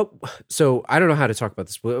 so I don't know how to talk about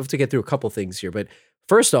this. We'll have to get through a couple things here, but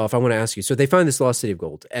first off, I want to ask you. So they find this lost city of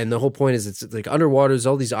gold, and the whole point is it's like underwater. There's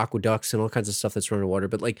all these aqueducts and all kinds of stuff that's running underwater.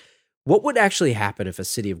 But like, what would actually happen if a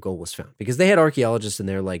city of gold was found? Because they had archaeologists in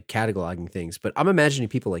there like cataloging things, but I'm imagining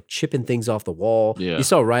people like chipping things off the wall. Yeah. You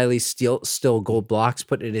saw Riley still gold blocks,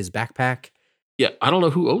 put it in his backpack. Yeah, I don't know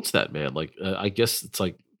who owns that, man. Like, I guess it's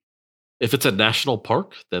like if it's a national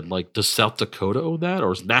park, then like does South Dakota own that,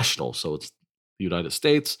 or is national? So it's the United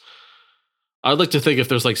States. I'd like to think if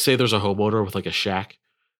there's like, say, there's a homeowner with like a shack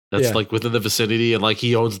that's Yeah. like within the vicinity, and like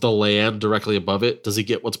he owns the land directly above it. Does he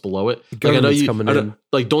get what's below it? Like, government's coming in.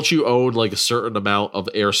 like, don't you own like a certain amount of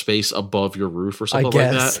airspace above your roof or something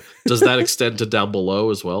like guess. that? Does that extend to down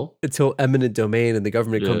below as well? Until eminent domain and the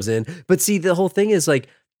government Yeah. comes in. But see, the whole thing is like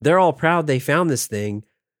they're all proud they found this thing.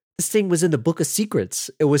 This thing was in the book of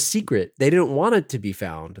secrets. It was secret. They didn't want it to be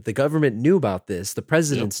found. The government knew about this. The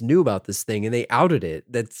presidents knew about this thing and they outed it.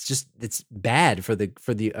 It's bad for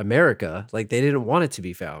the America. Like they didn't want it to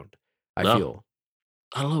be found. I No. feel.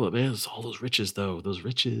 I don't know, but man, it's all those riches though. Those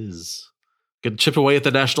riches. Can chip away at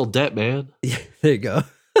the national debt, man. Yeah, there you go.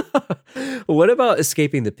 What about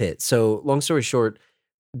escaping the pit? So, long story short,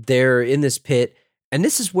 they're in this pit, and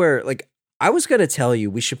this is where, like, I was going to tell you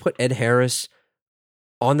we should put Ed Harris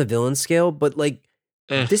on the villain scale, but like,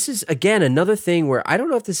 this is again another thing where I don't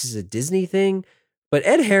know if this is a Disney thing, but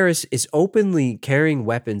Ed Harris is openly carrying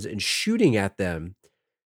weapons and shooting at them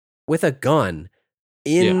with a gun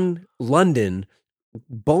in London,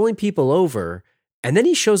 bowling people over. And then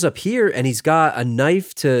he shows up here and he's got a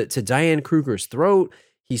knife to Diane Kruger's throat.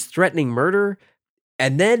 He's threatening murder.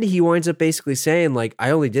 And then he winds up basically saying, like,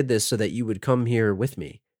 I only did this so that you would come here with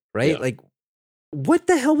me. Right? Yeah. Like, what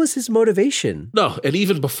the hell was his motivation? No, and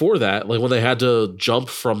even before that, like when they had to jump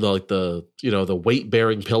from the weight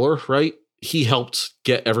bearing pillar, right? He helped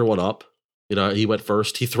get everyone up. You know, he went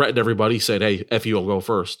first. He threatened everybody, saying, "Hey, F you, I'll go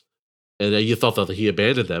first." And you thought that he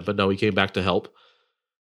abandoned them, but no, he came back to help.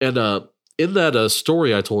 And in that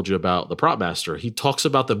story I told you about, the prop master, he talks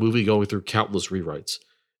about the movie going through countless rewrites,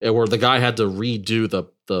 and where the guy had to redo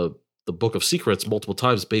the Book of Secrets multiple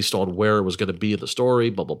times based on where it was going to be in the story,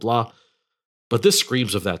 blah blah blah. But this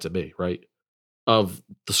screams of that to me, right? Of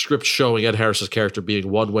the script showing Ed Harris's character being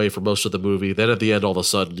one way for most of the movie, then at the end, all of a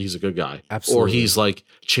sudden, he's a good guy. Absolutely. Or he's like,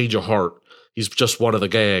 change of heart. He's just one of the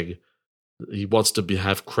gang. He wants to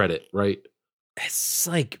have credit, right? It's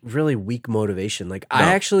like really weak motivation. Like, No. I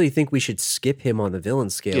actually think we should skip him on the villain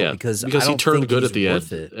scale because I he don't turned think good he's at the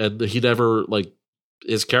worth end. it. And he never, like,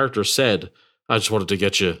 his character said, I just wanted to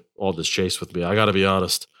get you on this chase with me. I got to be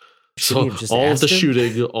honest. Shouldn't he So have just all of asked the him?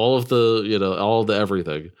 shooting, all of the, all of the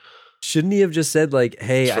everything. Shouldn't he have just said, like,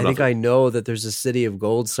 hey, It's for I think nothing. I know that there's a city of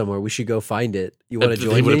gold somewhere. We should go find it. You want to And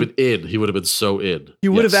join he would me? have been in. He would have been so in. He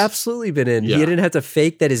would have Yes. absolutely been in. Yeah. He didn't have to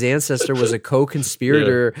fake that his ancestor was a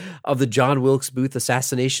co-conspirator of the John Wilkes Booth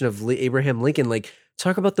assassination of Abraham Lincoln. Like,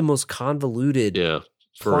 talk about the most convoluted Yeah.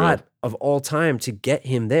 For plot real. of all time to get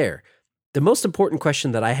him there. The most important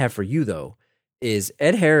question that I have for you, though, is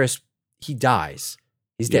Ed Harris, he dies.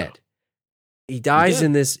 He's Yeah. dead. He dies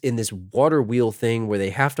dead. in this water wheel thing where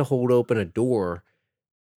they have to hold open a door.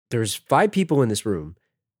 There's 5 people in this room,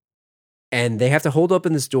 and they have to hold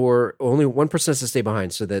open this door. Only one person has to stay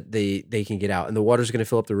behind so that they can get out, and the water's going to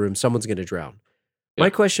fill up the room. Someone's going to drown. Yeah. My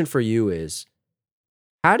question for you is,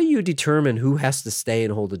 how do you determine who has to stay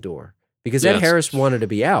and hold the door? Because Yeah, Ed it's- Harris wanted to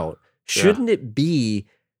be out. Shouldn't it be,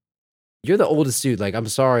 you're the oldest dude. Like, I'm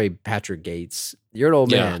sorry, Patrick Gates. You're an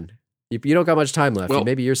old Yeah. man. You don't got much time left. Well,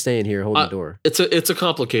 Maybe you're staying here holding the door. It's a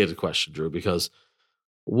complicated question, Drew, because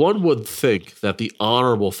one would think that the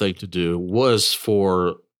honorable thing to do was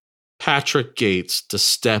for Patrick Gates to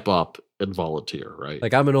step up and volunteer, right?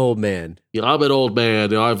 Like, I'm an old man. You know, I'm an old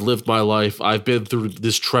man. You know, I've lived my life. I've been through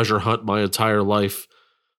this treasure hunt my entire life,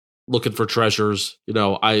 looking for treasures. You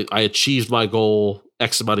know, I achieved my goal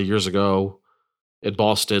X amount of years ago in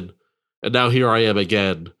Boston, and now here I am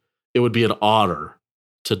again. It would be an honor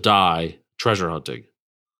to die treasure hunting,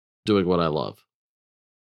 doing what I love.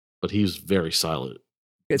 But he's very silent.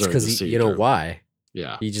 It's during the because, scene, you know Drew. why?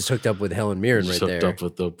 Yeah. He just hooked up with Helen Mirren He's right hooked there. up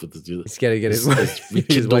with the He's got to get his, He's his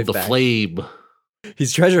rekindled wife the back. flame.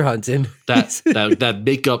 He's treasure hunting. That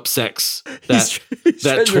makeup sex. He's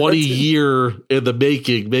That treasure 20 hunting. year in the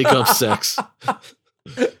making makeup sex.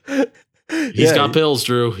 He's Yeah. got pills,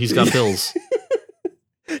 Drew. He's got pills.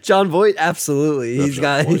 John Voight, absolutely. He's John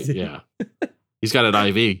got. Voight, yeah. He's got an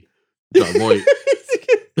IV. John Voight.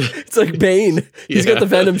 It's like Bane. He's got the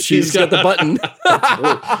venom sheet. He's got the button.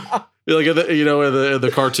 Like in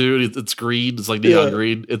the cartoon, it's green. It's like neon Yeah.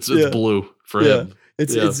 green. It's Yeah. blue for Yeah. him.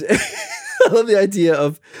 It's Yeah. it's. I love the idea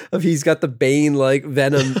of he's got the Bane like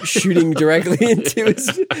venom shooting directly into his.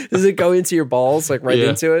 Does it go into your balls like right Yeah.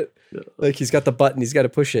 into it? Yeah. Like he's got the button. He's got to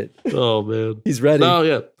push it. Oh man. He's ready. No,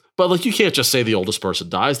 yeah. But like you can't just say the oldest person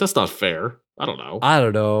dies. That's not fair. I don't know. I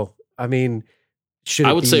don't know. I mean, should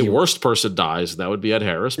I it would be- say worst person dies, and that would be Ed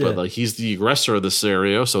Harris, but Yeah. like he's the aggressor in this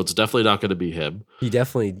scenario, so it's definitely not going to be him. He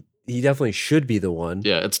definitely should be the one.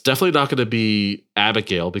 Yeah, it's definitely not going to be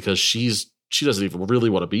Abigail because she doesn't even really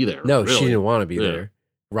want to be there. No, really. she didn't want to be Yeah. there.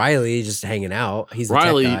 Riley just hanging out. He's the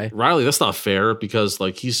Riley, tech guy. Riley, that's not fair because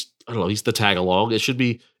like he's the tag along. It should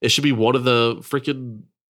be one of the freaking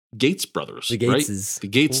Gates brothers. The right? Gateses. The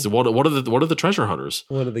Gates, one of the treasure hunters.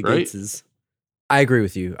 One of the right? Gateses. I agree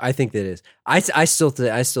with you. I think that is. I still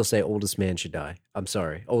say oldest man should die. I'm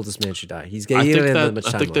sorry, oldest man should die. He's I getting think that that much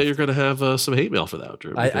I time think that left. you're going to have some hate mail for that,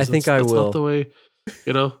 Drew. I because think that's I will. Not the way,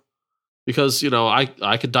 because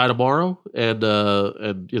I could die tomorrow, and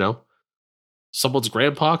someone's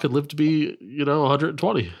grandpa could live to be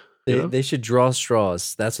 120. They should draw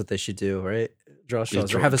straws. That's what they should do, right? Draw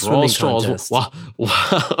straws. Yeah, Or have a draw swimming contest.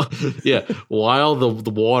 While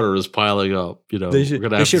the water is piling up, we're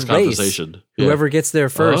gonna have this conversation. Race. Whoever gets there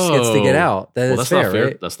first gets to get out. That's fair, not fair,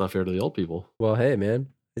 right? That's not fair to the old people. Well, hey, man,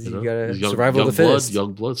 you gotta young, survival of the fittest.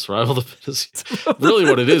 Young blood, survival of the fittest. Really,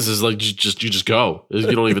 what it is like you just go.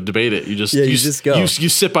 You don't even debate it. You just go. You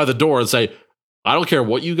sit by the door and say, I don't care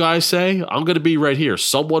what you guys say. I'm going to be right here.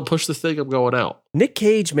 Someone push the thing. I'm going out. Nick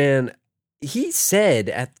Cage, man, he said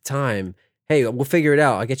at the time, "Hey, we'll figure it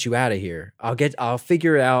out. I'll get you out of here. I'll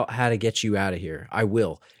figure out how to get you out of here. I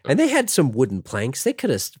will." And they had some wooden planks. They could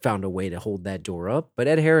have found a way to hold that door up. But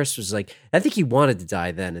Ed Harris was like, I think he wanted to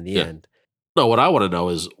die then in the end. No, what I want to know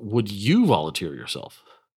is, would you volunteer yourself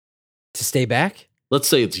to stay back? Let's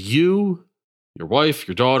say it's you, your wife,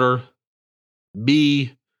 your daughter,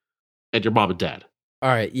 me, and your mom and dad. All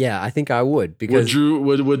right, yeah, I think I would, because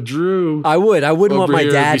would Drew? I would. I wouldn't want my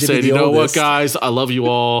dad to be the oldest. You know what, guys? I love you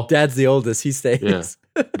all. Dad's the oldest. He stays.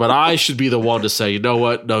 Yeah. But I should be the one to say, you know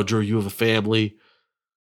what? No, Drew, you have a family.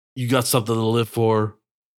 You got something to live for.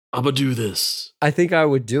 I'm gonna do this. I think I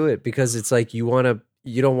would do it because it's like you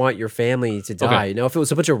don't want your family to die. Okay. If it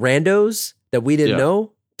was a bunch of randos that we didn't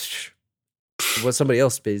know, what somebody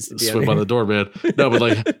else pays. Swim by the door, man. No, but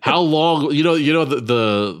like, how long?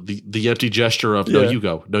 The empty gesture of no, you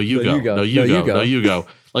go, no, you go, no, you go, no, you go.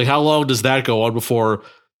 Like, how long does that go on before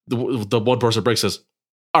the one person breaks says,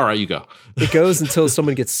 "All right, you go." It goes until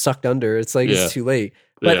someone gets sucked under. It's like it's too late.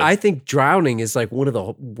 But I think drowning is like one of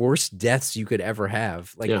the worst deaths you could ever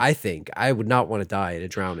have. Like, I think I would not want to die in a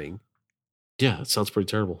drowning. Yeah, it sounds pretty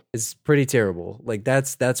terrible. It's pretty terrible. Like,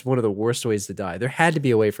 that's one of the worst ways to die. There had to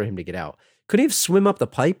be a way for him to get out. Could he have swim up the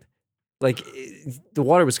pipe? Like, the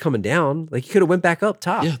water was coming down. Like, he could have went back up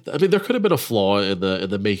top. Yeah, I mean, there could have been a flaw in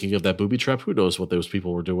the making of that booby trap. Who knows what those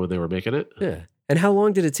people were doing when they were making it? Yeah. And how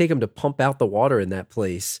long did it take him to pump out the water in that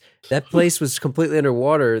place? That place was completely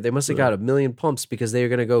underwater. They must have got 1 million pumps because they were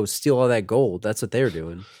going to go steal all that gold. That's what they were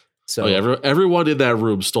doing. So everyone in that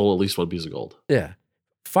room stole at least one piece of gold. Yeah.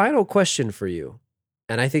 Final question for you,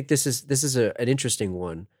 and I think this is an interesting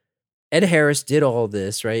one. Ed Harris did all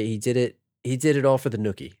this, right? He did it all for the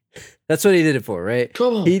nookie. That's what he did it for, right?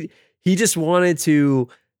 Come on. He just wanted to.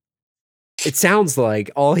 It sounds like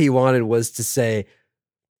all he wanted was to say,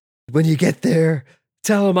 when you get there,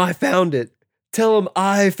 tell him I found it. Tell him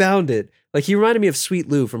I found it. Like, he reminded me of Sweet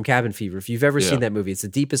Lou from Cabin Fever. If you've ever seen that movie, it's the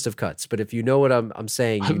deepest of cuts. But if you know what I'm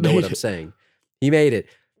saying, you know what I'm saying. He made it.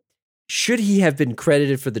 Should he have been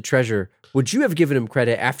credited for the treasure? Would you have given him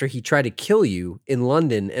credit after he tried to kill you in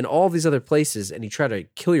London and all these other places, and he tried to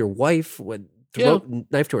kill your wife,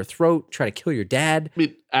 knife to her throat, try to kill your dad? I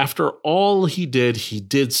mean, after all he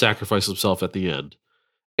did sacrifice himself at the end.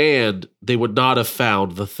 And they would not have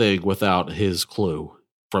found the thing without his clue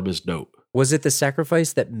from his note. Was it the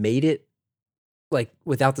sacrifice that made it? Like,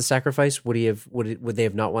 without the sacrifice, would they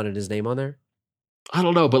have not wanted his name on there? I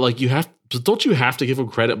don't know, but like, don't you have to give him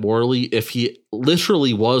credit morally if he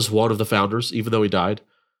literally was one of the founders, even though he died?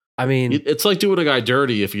 I mean, it's like doing a guy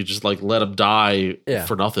dirty if you just like let him die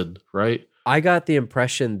for nothing, right? I got the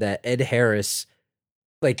impression that Ed Harris,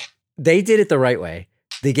 like, they did it the right way.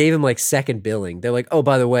 They gave him like second billing. They're like, oh,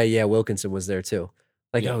 by the way, yeah, Wilkinson was there too.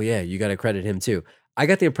 Like, oh yeah, you got to credit him too. I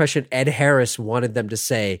got the impression Ed Harris wanted them to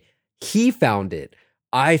say, he found it.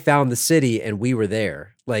 I found the city and we were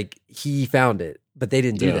there. Like, he found it, but they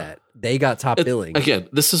didn't do that. They got top billing. Again,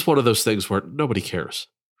 this is one of those things where nobody cares,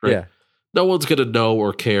 right? Yeah. No one's going to know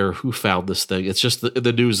or care who found this thing. It's just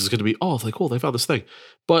the news is going to be, oh, it's like, cool, they found this thing.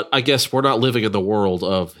 But I guess we're not living in the world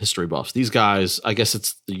of history buffs. These guys, I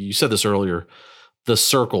guess you said this earlier, the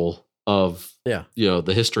circle of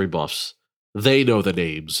the history buffs, they know the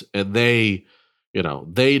names, and they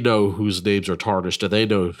know whose names are tarnished, and they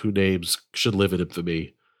know who names should live in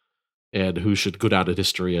infamy and who should go down in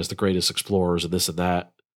history as the greatest explorers and this and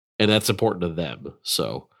that. And that's important to them.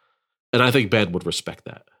 So, and I think Ben would respect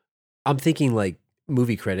that. I'm thinking like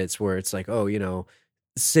movie credits where it's like, oh,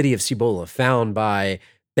 City of Cibola found by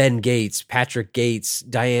Ben Gates, Patrick Gates,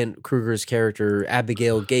 Diane Kruger's character,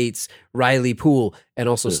 Abigail Gates, Riley Poole, and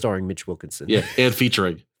also starring Mitch Wilkinson. Yeah, and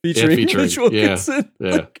featuring. Mitch Wilkinson.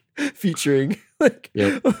 Yeah. Featuring,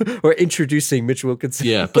 or introducing Mitch Wilkinson.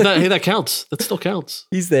 Yeah, but that counts. That still counts.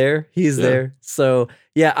 He's there. He's there. So,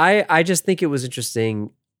 yeah, I just think it was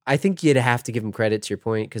interesting. I think you'd have to give him credit to your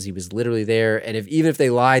point because he was literally there. And even if they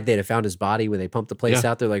lied, they'd have found his body when they pumped the place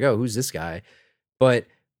out. They're like, oh, who's this guy? But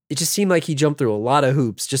it just seemed like he jumped through a lot of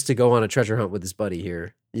hoops just to go on a treasure hunt with his buddy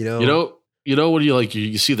here. You know when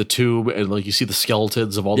you see the tomb and like you see the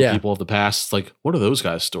skeletons of all the people of the past. It's like, what are those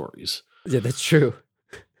guys' stories? Yeah, that's true.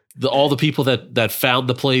 All the people that found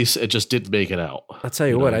the place and just didn't make it out. I'll tell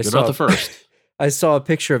you what, you're not the first. I saw a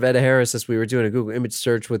picture of Ed Harris as we were doing a Google image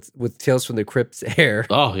search with Tales from the Crypt hair.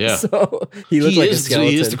 Oh yeah, so he looked like a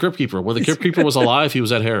skeleton. He is the Crypt Keeper. When the Crypt Keeper was alive, he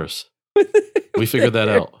was Ed Harris. We figured that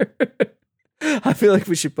out. I feel like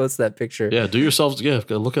we should post that picture. Yeah, do yourselves. Yeah,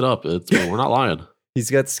 look it up. We're not lying. He's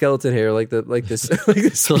got skeleton hair like the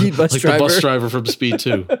speed bus like driver. the bus driver from Speed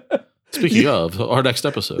 2. Speaking of, our next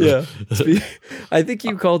episode. Yeah. I think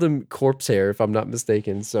you called him corpse hair, if I'm not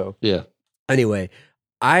mistaken. So yeah. Anyway,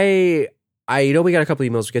 I know we got a couple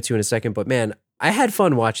emails we'll get to in a second, but man, I had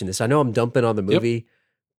fun watching this. I know I'm dumping on the movie,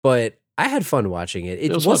 but I had fun watching it.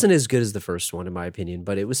 It wasn't as good as the first one, in my opinion,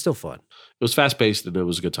 but it was still fun. It was fast paced and it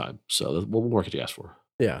was a good time. So what more could you ask for?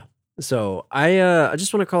 Yeah. So I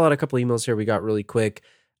just want to call out a couple emails here we got really quick.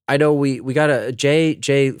 I know we got a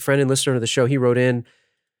Jay, friend and listener of the show. He wrote in.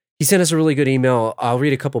 He sent us a really good email. I'll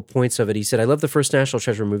read a couple points of it. He said, I love the first National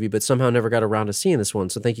Treasure movie, but somehow never got around to seeing this one.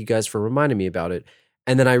 So thank you guys for reminding me about it.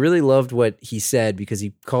 And then I really loved what he said because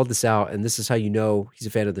he called this out, and this is how you know he's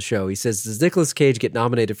a fan of the show. He says, does Nicolas Cage get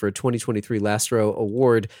nominated for a 2023 Last Row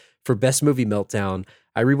Award for Best Movie Meltdown?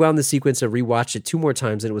 I rewound the sequence and rewatched it 2 more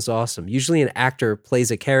times, and it was awesome. Usually an actor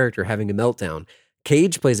plays a character having a meltdown.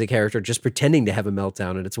 Cage plays a character just pretending to have a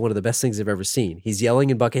meltdown, and it's one of the best things I've ever seen. He's yelling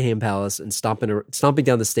in Buckingham Palace and stomping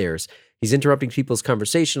down the stairs. He's interrupting people's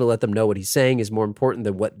conversation to let them know what he's saying is more important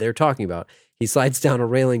than what they're talking about. He slides down a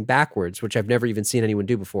railing backwards, which I've never even seen anyone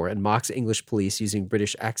do before, and mocks English police using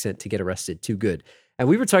British accent to get arrested. Too good. And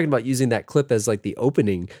we were talking about using that clip as like the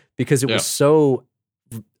opening because it was so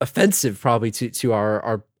offensive probably to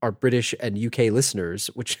our British and UK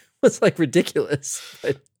listeners, which was like ridiculous.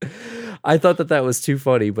 But I thought that was too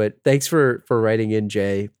funny, but thanks for writing in,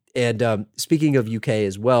 Jay. And speaking of UK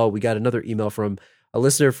as well, we got another email from a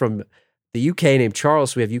listener from the UK named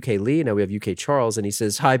Charles. So we have UK Lee, now we have UK Charles, and he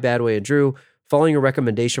says, hi, Badway and Drew. Following a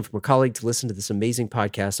recommendation from a colleague to listen to this amazing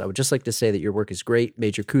podcast, I would just like to say that your work is great.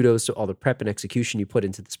 Major kudos to all the prep and execution you put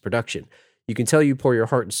into this production. You can tell you pour your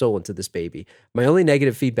heart and soul into this baby. My only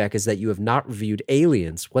negative feedback is that you have not reviewed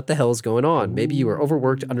Aliens. What the hell is going on? Maybe you are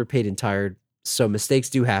overworked, underpaid, and tired. So mistakes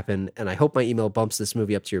do happen, and I hope my email bumps this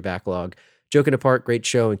movie up to your backlog. Joking apart, great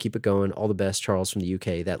show, and keep it going. All the best, Charles from the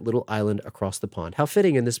UK, that little island across the pond. How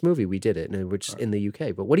fitting in this movie we did it, and which is in the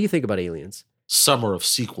UK. But what do you think about Aliens? Summer of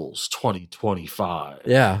Sequels 2025.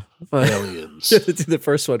 Yeah. Aliens. Do the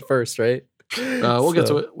first one first, right? We'll get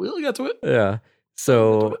to it. We'll get to it. Yeah.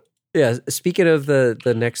 So, yeah, speaking of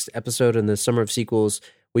the next episode in the Summer of Sequels,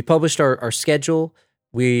 we published our schedule.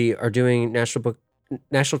 We are doing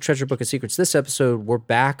National Treasure Book of Secrets. This episode, we're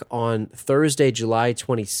back on Thursday, July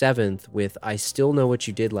 27th with I Still Know What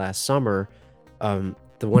You Did Last Summer.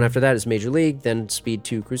 The one after that is Major League, then Speed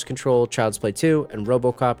 2 Cruise Control, Child's Play 2, and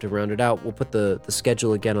RoboCop to round it out. We'll put the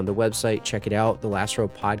schedule again on the website. Check it out,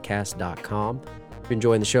 thelastrowpodcast.com. If you're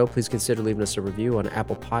enjoying the show, please consider leaving us a review on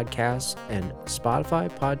Apple Podcasts and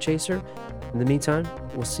Spotify, Podchaser. In the meantime,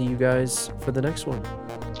 we'll see you guys for the next one.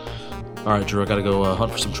 All right, Drew, I got to go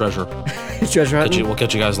hunt for some treasure. Treasure hunting? We'll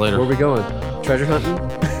catch you guys later. Where are we going? Treasure hunting?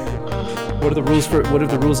 What are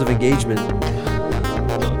the rules of engagement?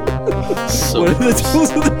 What are the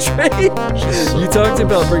tools of the trade? You talked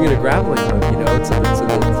about bringing a grappling hook, to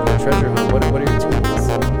the treasure hunt. What are your